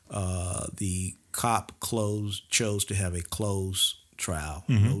 The cop chose to have a closed trial,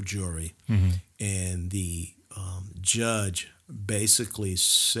 no jury. And the judge basically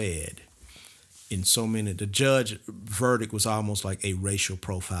said, the judge verdict was almost like a racial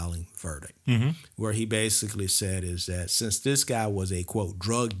profiling verdict, where he basically said is that since this guy was a quote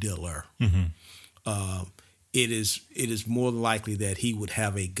drug dealer, it is more likely that he would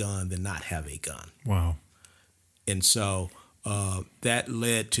have a gun than not have a gun. Wow. And so that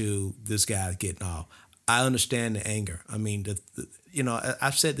led to this guy getting off. I understand the anger. I mean,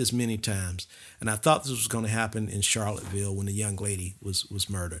 I've said this many times, and I thought this was going to happen in Charlottesville when the young lady was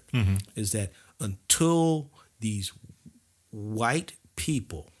murdered, is that until these white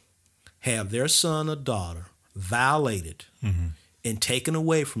people have their son or daughter violated and taken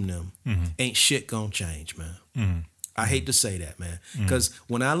away from them, ain't shit gonna change, man. I hate to say that, man, because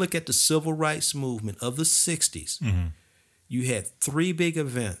when I look at the civil rights movement of the 60s, you had 3 big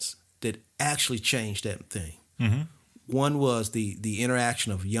events that actually changed that thing. One was the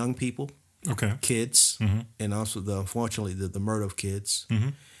interaction of young people, kids, and also unfortunately the murder of kids,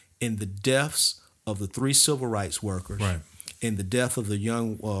 and the deaths of the 3 civil rights workers, and the death of the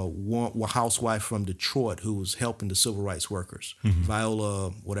young housewife from Detroit who was helping the civil rights workers,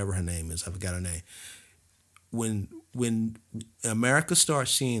 Viola, whatever her name is, I forgot her name. When America starts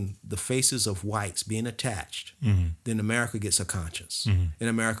seeing the faces of whites being attached, then America gets a conscience, and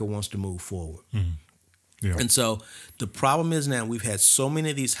America wants to move forward. Yeah. And so the problem is now we've had so many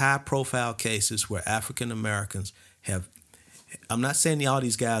of these high-profile cases where African Americans have. I'm not saying all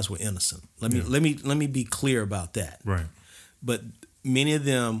these guys were innocent. Let me be clear about that. Right. But many of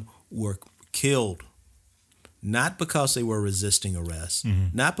them were killed not because they were resisting arrest,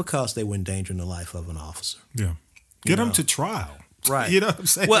 not because they were endangering the life of an officer. Yeah. Get them to trial. Right. You know what I'm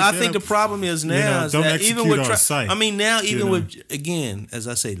saying? Well, I think the problem is now is that even with again, as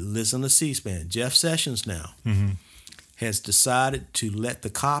I say, listen to C-SPAN. Jeff Sessions now has decided to let the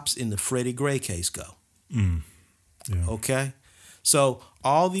cops in the Freddie Gray case go. Yeah. Okay? So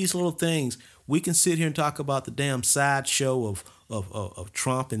all these little things, we can sit here and talk about the damn sideshow of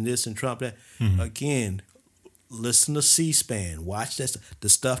Trump and this and Trump that. Again, listen to C-SPAN. Watch the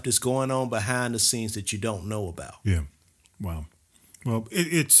stuff that's going on behind the scenes that you don't know about. Yeah. Wow. Well,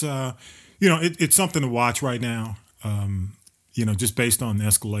 it's something to watch right now. Just based on the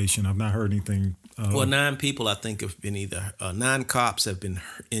escalation, I've not heard anything. 9 people I think have been 9 cops have been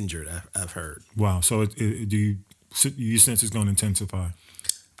injured. I've heard. Wow. So do you sense it's going to intensify?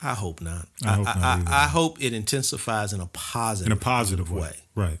 I hope not. I hope it intensifies in a positive way.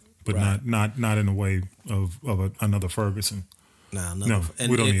 Right. but not in the way of another Ferguson. No,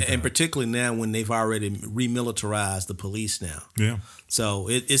 we don't need that. And particularly now when they've already remilitarized the police now. Yeah. So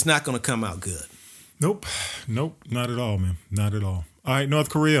it's not going to come out good. Nope, not at all, man. Not at all. All right, North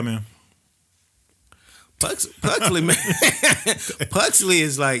Korea, man. Pugsley, man. Pugsley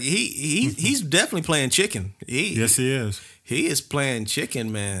is like he's definitely playing chicken. Yes, he is. He is playing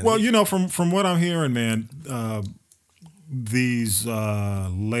chicken, man. Well, from what I'm hearing, man, these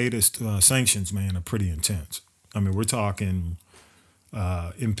latest sanctions, man, are pretty intense. I mean, we're talking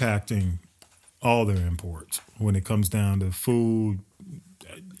impacting all their imports when it comes down to food.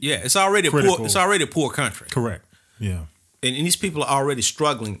 Yeah, it's already a poor country. Correct. Yeah, and these people are already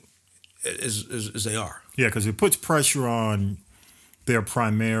struggling as they are. Yeah, because it puts pressure on their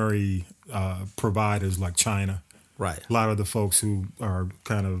primary providers like China. Right. A lot of the folks who are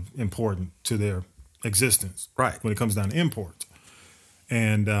kind of important to their existence. Right. When it comes down to imports.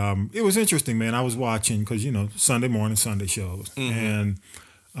 And it was interesting, man. I was watching, because, Sunday morning, Sunday shows. Mm-hmm. And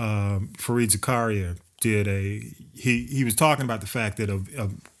Fareed Zakaria did he was talking about the fact that of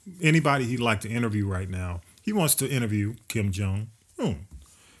anybody he'd like to interview right now, he wants to interview Kim Jong-un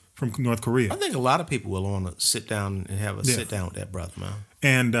from North Korea. I think a lot of people will want to sit down and have a sit down with that brother, man.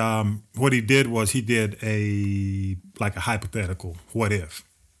 And what he did was he did a hypothetical what if,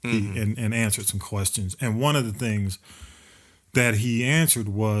 and answered some questions. And one of the things that he answered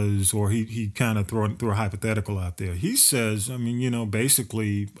was, or he kind of threw a hypothetical out there. He says, I mean,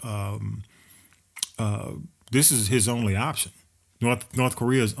 basically, this is his only option. North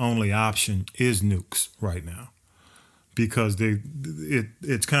Korea's only option is nukes right now, because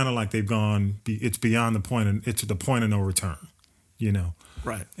it's kind of like they've gone. It's beyond the point, and it's the point of no return.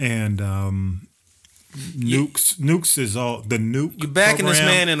 Right. And nukes is all the nuke. You're backing this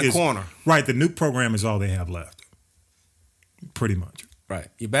man in the corner. Right. The nuke program is all they have left. Pretty much. Right.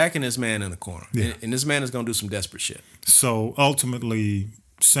 You're backing this man in the corner. Yeah. And this man is going to do some desperate shit. So ultimately,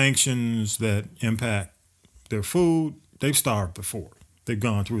 sanctions that impact their food, they've starved before. They've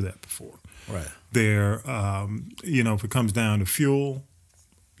gone through that before. Right. They're, if it comes down to fuel,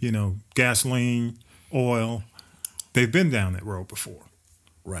 gasoline, oil, they've been down that road before.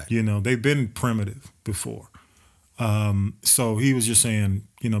 Right. They've been primitive before. So he was just saying,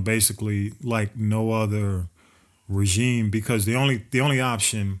 basically like no other regime, because the only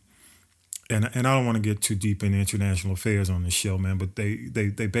option, and I don't want to get too deep into international affairs on this show, man, but they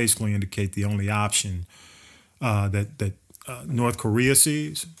basically indicate the only option that North Korea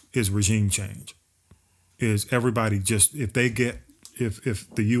sees is regime change. Is everybody just, if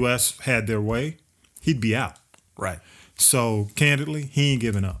the U.S. had their way, he'd be out. Right. So candidly, he ain't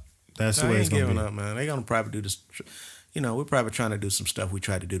giving up. That's the way it's going to be. Up, man. They're going to probably do this. We're probably trying to do some stuff we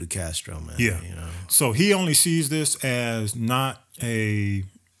tried to do to Castro, man. Yeah. So he only sees this as not a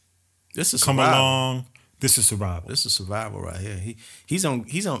this is come survival. Along. This is survival. This is survival right here. He's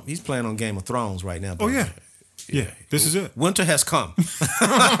playing on Game of Thrones right now. Oh yeah. Yeah, this is it. Winter has come.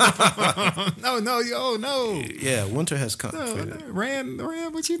 No. Yeah, winter has come. Rand,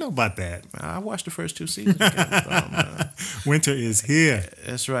 what you know about that? I watched the first 2 seasons. Man. Winter is here.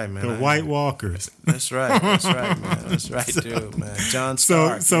 That's right, man. The White Walkers. That's right, man. That's right, too, man. Jon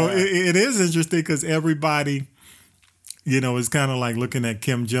Stark. So it is interesting because everybody, is kind of like looking at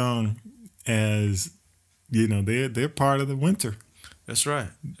Kim Jong as, they're part of the winter. That's right.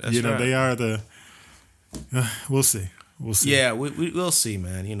 They are the. We'll see. Yeah, we'll see,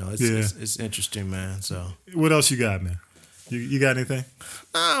 man. It's interesting, man. So, what else you got, man? You got anything?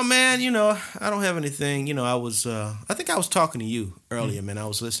 Oh, man. I don't have anything. I think I was talking to you earlier, man. I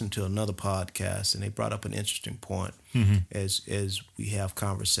was listening to another podcast, and they brought up an interesting point as we have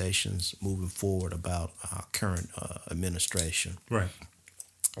conversations moving forward about our current administration. Right.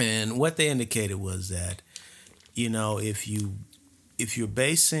 And what they indicated was that, if you're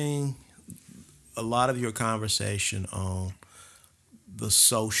basing a lot of your conversation on the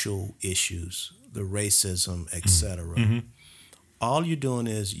social issues, the racism, etc. All you're doing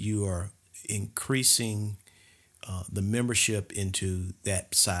is you are increasing the membership into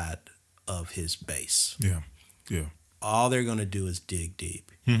that side of his base. Yeah. All they're going to do is dig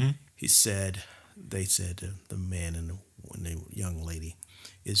deep. They said, the man and the young lady,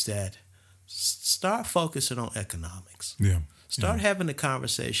 is that start focusing on economics. Yeah. Start having a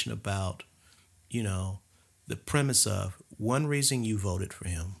conversation about, the premise of one reason you voted for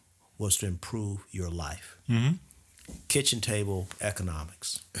him was to improve your life. Kitchen table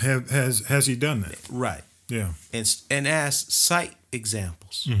economics. Has he done that? Right. Yeah. And cite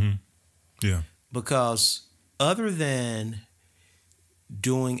examples. Yeah. Because other than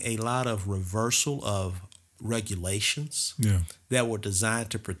doing a lot of reversal of regulations Yeah. that were designed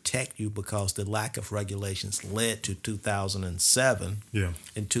to protect you because the lack of regulations led to 2007 Yeah.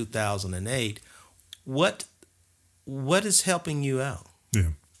 and 2008. What is helping you out? Yeah.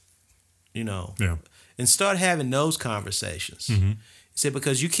 You know, Yeah. and start having those conversations. Mm-hmm. Say,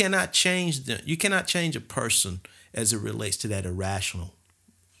 because you cannot change a person as it relates to that irrational,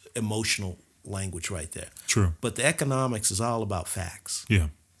 emotional language right there. True. But the economics is all about facts. Yeah.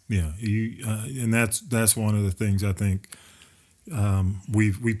 Yeah. And that's one of the things I think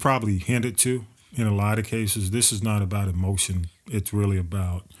we probably hinted to in a lot of cases. This is not about emotion. It's really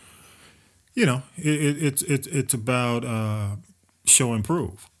about, it's about show and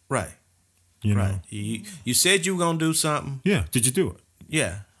prove. Right. You know? Right. You said you were gonna do something. Yeah. Did you do it?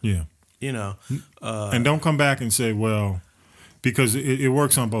 Yeah. Yeah. You know. And don't come back and say, well, because it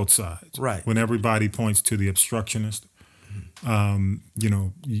works on both sides. Right. When everybody points to the obstructionist, the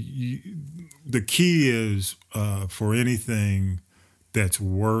key is for anything that's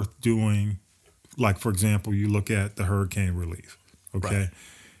worth doing, like, for example, you look at the hurricane relief, okay? Right.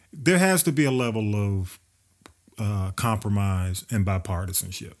 There has to be a level of compromise and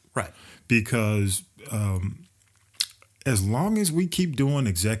bipartisanship. Right. Because as long as we keep doing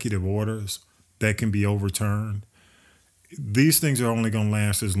executive orders that can be overturned, these things are only going to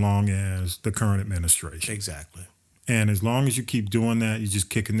last as long as the current administration. Exactly. And as long as you keep doing that, you're just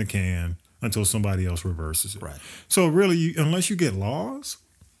kicking the can until somebody else reverses it. Right. So really, unless you get laws,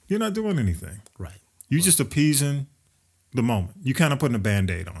 you're not doing anything. Right. You're just appeasing the moment. You're kind of putting a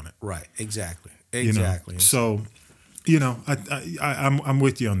Band-Aid on it. Right. Exactly. Exactly. So, I'm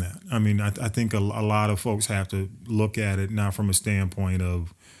with you on that. I mean, I think a lot of folks have to look at it not from a standpoint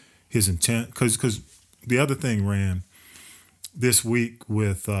of his intent. Because the other thing, Rand, this week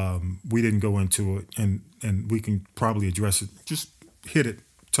with, we didn't go into it, and we can probably address it, just hit it,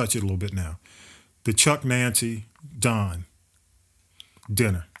 touch it a little bit now. The Chuck Nancy Don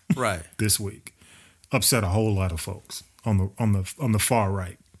dinner Right. this week upset a whole lot of folks on the far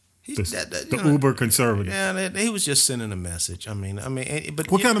right. The uber conservative. Yeah, he was just sending a message. But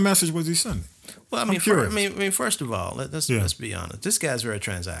what kind of message was he sending? Well, I'm curious. First of all, let's be honest. This guy's very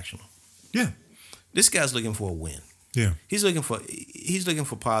transactional. Yeah. This guy's looking for a win. Yeah. He's looking for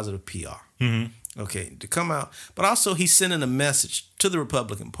positive PR. Mm-hmm. Okay, to come out, but also he's sending a message to the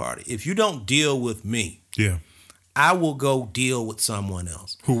Republican Party. If you don't deal with me, yeah, I will go deal with someone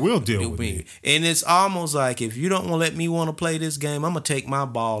else who will deal with me. And it's almost like, if you don't want to play this game, I'm gonna take my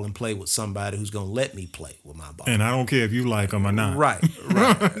ball and play with somebody who's gonna let me play with my ball. And I don't care if you like them or not. Right.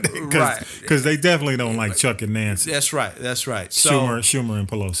 Right. Because they definitely don't like Chuck and Nancy. That's right. So, Schumer and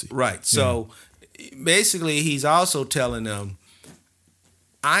Pelosi. Right. So basically, he's also telling them,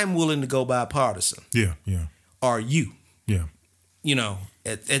 I'm willing to go bipartisan. Yeah. Yeah. Are you? Yeah.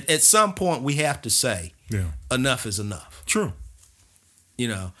 At some point we have to say, enough is enough. True.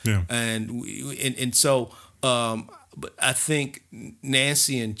 Yeah. And so, but I think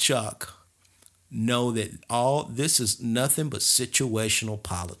Nancy and Chuck know that all this is nothing but situational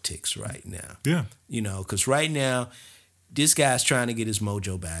politics right now. Yeah. Because right now, this guy's trying to get his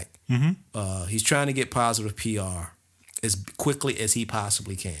mojo back. Mm-hmm. He's trying to get positive PR as quickly as he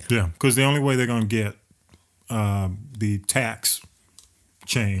possibly can. Yeah, because the only way they're going to get the tax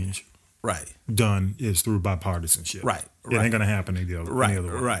change done is through bipartisanship. Right. It ain't going to happen any other way.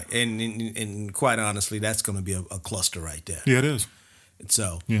 Right. And quite honestly, that's going to be a cluster right there. Yeah, it is.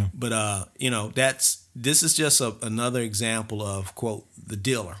 So, but this is just another example of, quote, the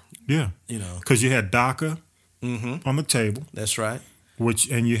dealer. Yeah. Because you had DACA on the table. That's right.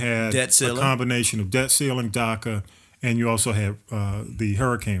 And you had debt ceiling. A combination of debt ceiling, DACA, and you also had the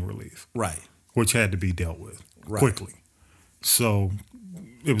hurricane relief. Right. Which had to be dealt with quickly. So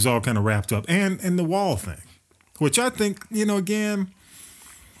it was all kind of wrapped up. And the wall thing, which I think, again.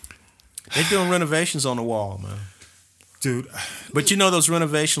 They're doing renovations on the wall, man. Dude. But those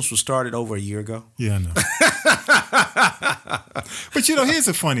renovations were started over a year ago. Yeah, I know. But here's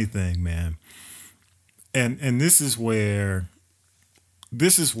the funny thing, man. And this is where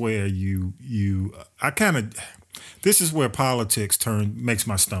this is where politics makes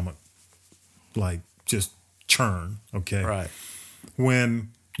my stomach just churn, okay? Right.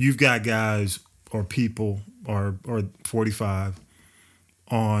 When you've got guys or people or 45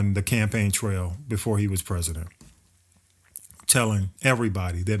 on the campaign trail before he was president telling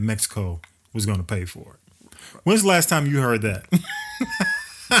everybody that Mexico was going to pay for it. When's the last time you heard that?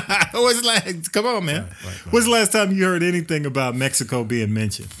 Come on, man. Right. When's the last time you heard anything about Mexico being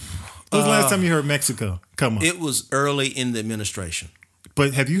mentioned? When's the last time you heard Mexico come up? It was early in the administration.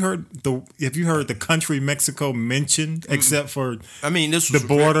 But have you heard the country Mexico mentioned except for this was the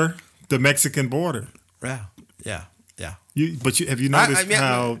border, the Mexican border? Yeah. Have you noticed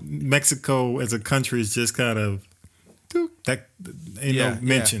how Mexico as a country is just kind of that ain't no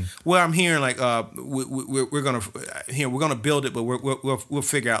mention? Well, I'm hearing like we're gonna build it, but we'll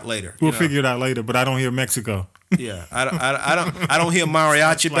figure out later. We'll figure it out later, but I don't hear Mexico. Yeah, I don't hear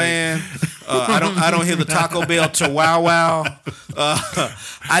mariachi band. I don't hear the Taco Bell Chihuahua.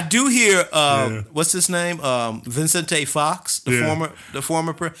 I do hear what's his name? Vicente Fox, the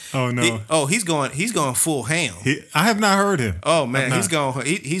former. Oh no! He's going full ham. I have not heard him. Oh man, he's going.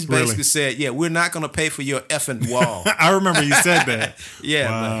 He's basically said, we're not going to pay for your effing wall. I remember you said that.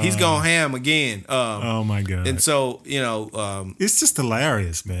 But he's going ham again. Oh my god! And so it's just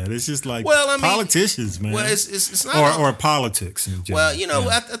hilarious, man. It's just like politicians, man. Well, it's not or politics in general. Well,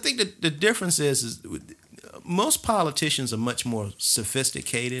 I think that the difference is most politicians are much more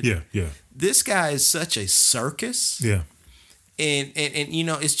sophisticated. Yeah. This guy is such a circus. Yeah. And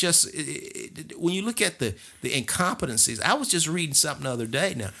it's just when you look at the incompetencies. I was just reading something the other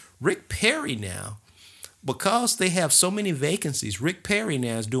day. Now, Rick Perry now, because they have so many vacancies, Rick Perry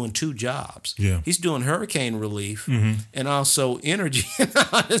now is doing 2 jobs. Yeah. He's doing hurricane relief and also energy and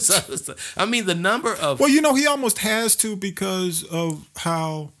all this other stuff. I mean, the number of... Well, he almost has to because of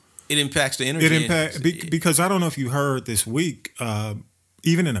how... It impacts the energy. Because I don't know if you heard this week,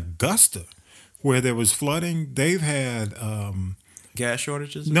 even in Augusta, where there was flooding, they've had... gas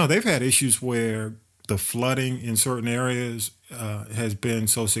shortages? No, they've had issues where the flooding in certain areas has been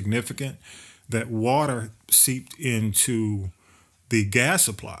so significant that water seeped into the gas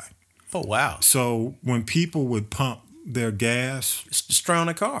supply. Oh, wow. So when people would pump their gas... It's destroying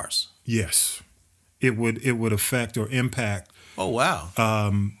the cars. Yes. It would affect or impact... Oh, wow.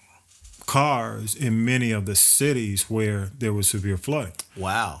 Cars in many of the cities where there was severe flooding.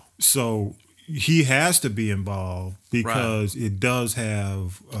 Wow. So he has to be involved because it does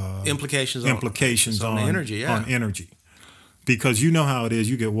have implications on energy. On energy. Because you know how it is,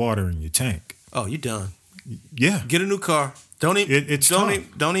 you get water in your tank. Oh, you're done. Yeah. Get a new car. Don't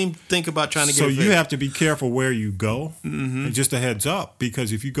even think about trying to get it fixed. So you have to be careful where you go. Mm-hmm. And just a heads up,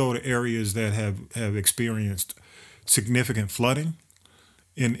 because if you go to areas that have experienced significant flooding,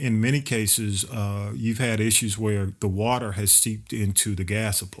 in many cases, you've had issues where the water has seeped into the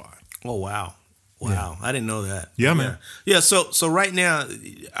gas supply. Oh, wow. Wow. Yeah. I didn't know that. Yeah, man. Yeah, so right now,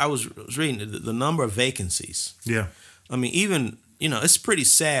 I was reading the number of vacancies. Yeah. I mean, even, it's pretty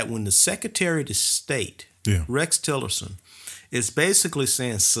sad when the Secretary of State, Rex Tillerson, is basically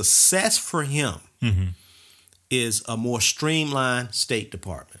saying success for him is a more streamlined State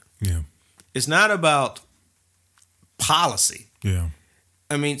Department. Yeah. It's not about policy. Yeah.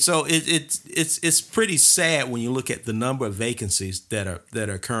 I mean, so it's pretty sad when you look at the number of vacancies that are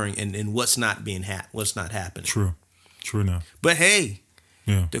occurring and what's not happening. True enough. But hey,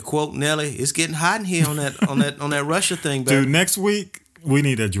 to quote Nelly, it's getting hot in here on that Russia thing, baby. Dude, next week we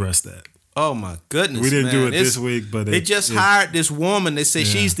need to address that. Oh my goodness, we didn't do it this week, but they just hired this woman. They say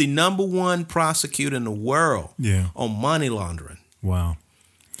she's the number 1 prosecutor in the world on money laundering. Wow.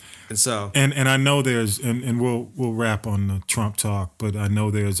 And so, and I know there's, and we'll wrap on the Trump talk, but I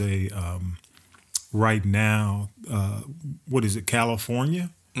know there's a right now, what is it?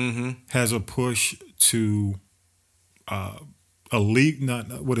 California has a push to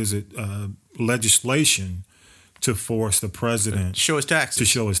legislation to force the president show his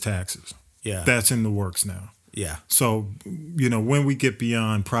taxes. Yeah, that's in the works now. Yeah. So when we get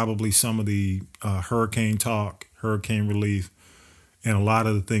beyond probably some of the hurricane talk, hurricane relief, and a lot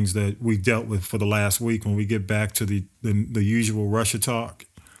of the things that we dealt with for the last week, when we get back to the usual Russia talk,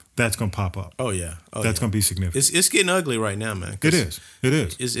 that's going to pop up. Oh, yeah. That's going to be significant. It's getting ugly right now, man. It is. It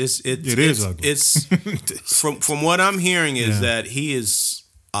is ugly. It's from what I'm hearing is that he is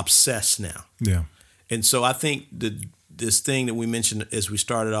obsessed now. Yeah. And so I think this thing that we mentioned as we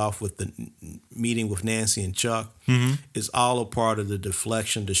started off with the meeting with Nancy and Chuck is all a part of the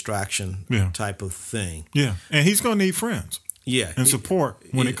distraction type of thing. Yeah. And he's going to need friends. Yeah. And support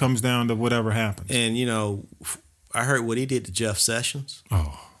when it comes down to whatever happens. And, I heard what he did to Jeff Sessions.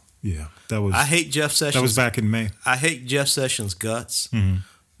 Oh, yeah. I hate Jeff Sessions. That was back in May. I hate Jeff Sessions' guts,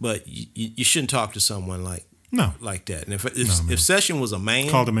 but you shouldn't talk to someone like that. And if Sessions was a man.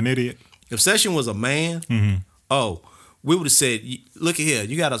 Called him an idiot. If Sessions was a man, we would have said, look at here,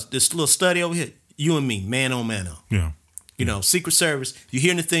 you got this little study over here, you and me, man on man on. Yeah. Secret Service, you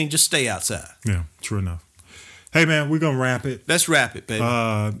hear anything, just stay outside. Yeah, true enough. Hey, man, we're going to wrap it. Let's wrap it, baby.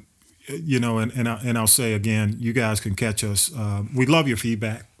 And I'll say again, you guys can catch us. We love your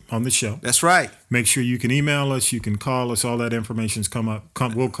feedback. on the show. That's right. Make sure you can email us, you can call us. All that information's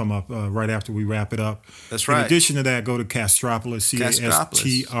will come up right after we wrap it up. That's right. In addition to that, go to Castropolis,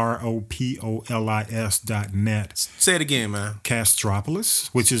 CASTROPOLIS.net. Say it again, man. Castropolis,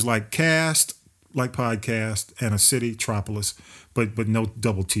 which is like cast, like podcast, and a city, Tropolis, but no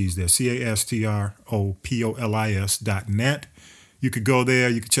double T's there. CASTROPOLIS.net. You could go there.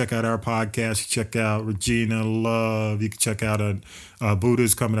 You could check out our podcast. You check out Regina Love. You can check out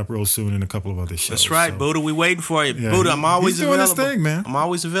Buddha's coming up real soon and a couple of other shows. That's right, so. Buddha. We waiting for you, yeah, Buddha. I'm always he's doing available. His thing, man. I'm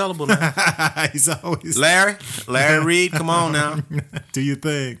always available now. He's always Larry Reed. Come on now. Do your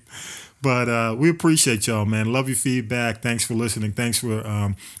thing. But we appreciate y'all, man. Love your feedback. Thanks for listening. Thanks for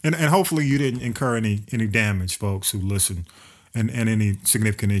and hopefully you didn't incur any damage, folks who listen, and any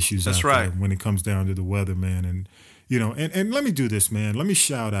significant issues. That's out right. there when it comes down to the weather, man. And you know, and let me do this, man. Let me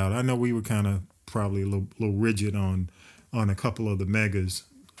shout out. I know we were kind of probably a little rigid on a couple of the megas,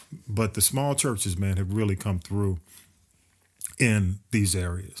 but the small churches, man, have really come through in these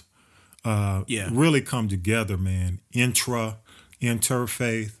areas. Really come together, man.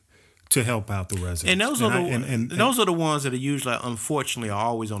 Interfaith to help out the residents. And those those are the ones that are usually, unfortunately, are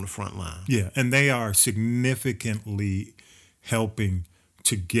always on the front line. Yeah, and they are significantly helping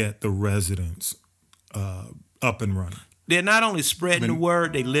to get the residents up and running. They're not only spreading the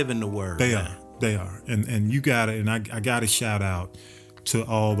word, they live in the word. They are. And you got to, and I got to shout out to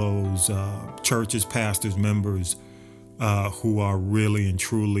all those churches, pastors, members who are really and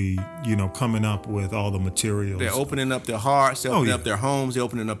truly, coming up with all the materials. They're opening up their hearts, they're opening up their homes, they're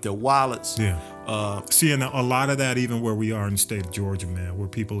opening up their wallets. Yeah. Seeing a lot of that even where we are in the state of Georgia, man, where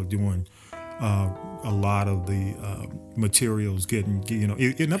people are doing a lot of the materials getting,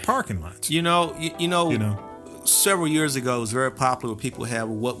 in the parking lots. Several years ago, it was very popular. People have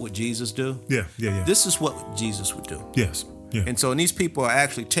 "What would Jesus do?" Yeah. This is what Jesus would do. Yes. Yeah. And so these people are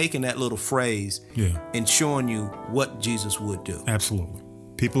actually taking that little phrase and showing you what Jesus would do. Absolutely.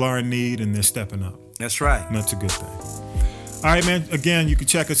 People are in need and they're stepping up. That's right. And that's a good thing. All right, man. Again, you can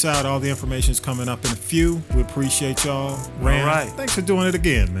check us out. All the information is coming up in a few. We appreciate y'all. Rand, all right. Thanks for doing it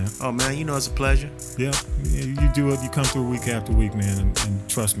again, man. Oh, man, it's a pleasure. Yeah, you do it. You come through week after week, man, and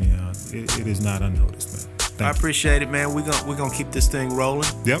trust me, it is not unnoticed, man. I appreciate it, man. We're gonna keep this thing rolling.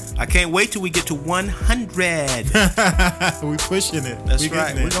 Yep. I can't wait till we get to 100. We pushing it. That's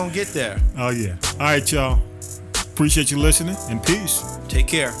right. We're gonna get there. Oh yeah. All right, y'all. Appreciate you listening, and peace. Take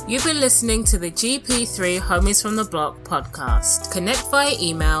care. You've been listening to the GP3 Homies from the Block podcast. Connect via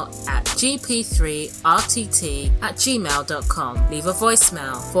email at gp3rtt@gmail.com. Leave a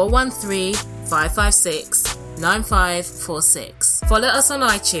voicemail 413-556-9546. Follow us on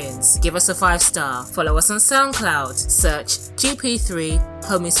iTunes. Give us a 5-star. Follow us on SoundCloud. Search GP3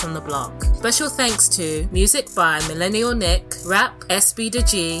 Homies from the Block. Special thanks to music by Millennial Nick, rap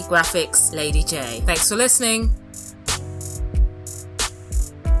SB2G, graphics Lady J. Thanks for listening.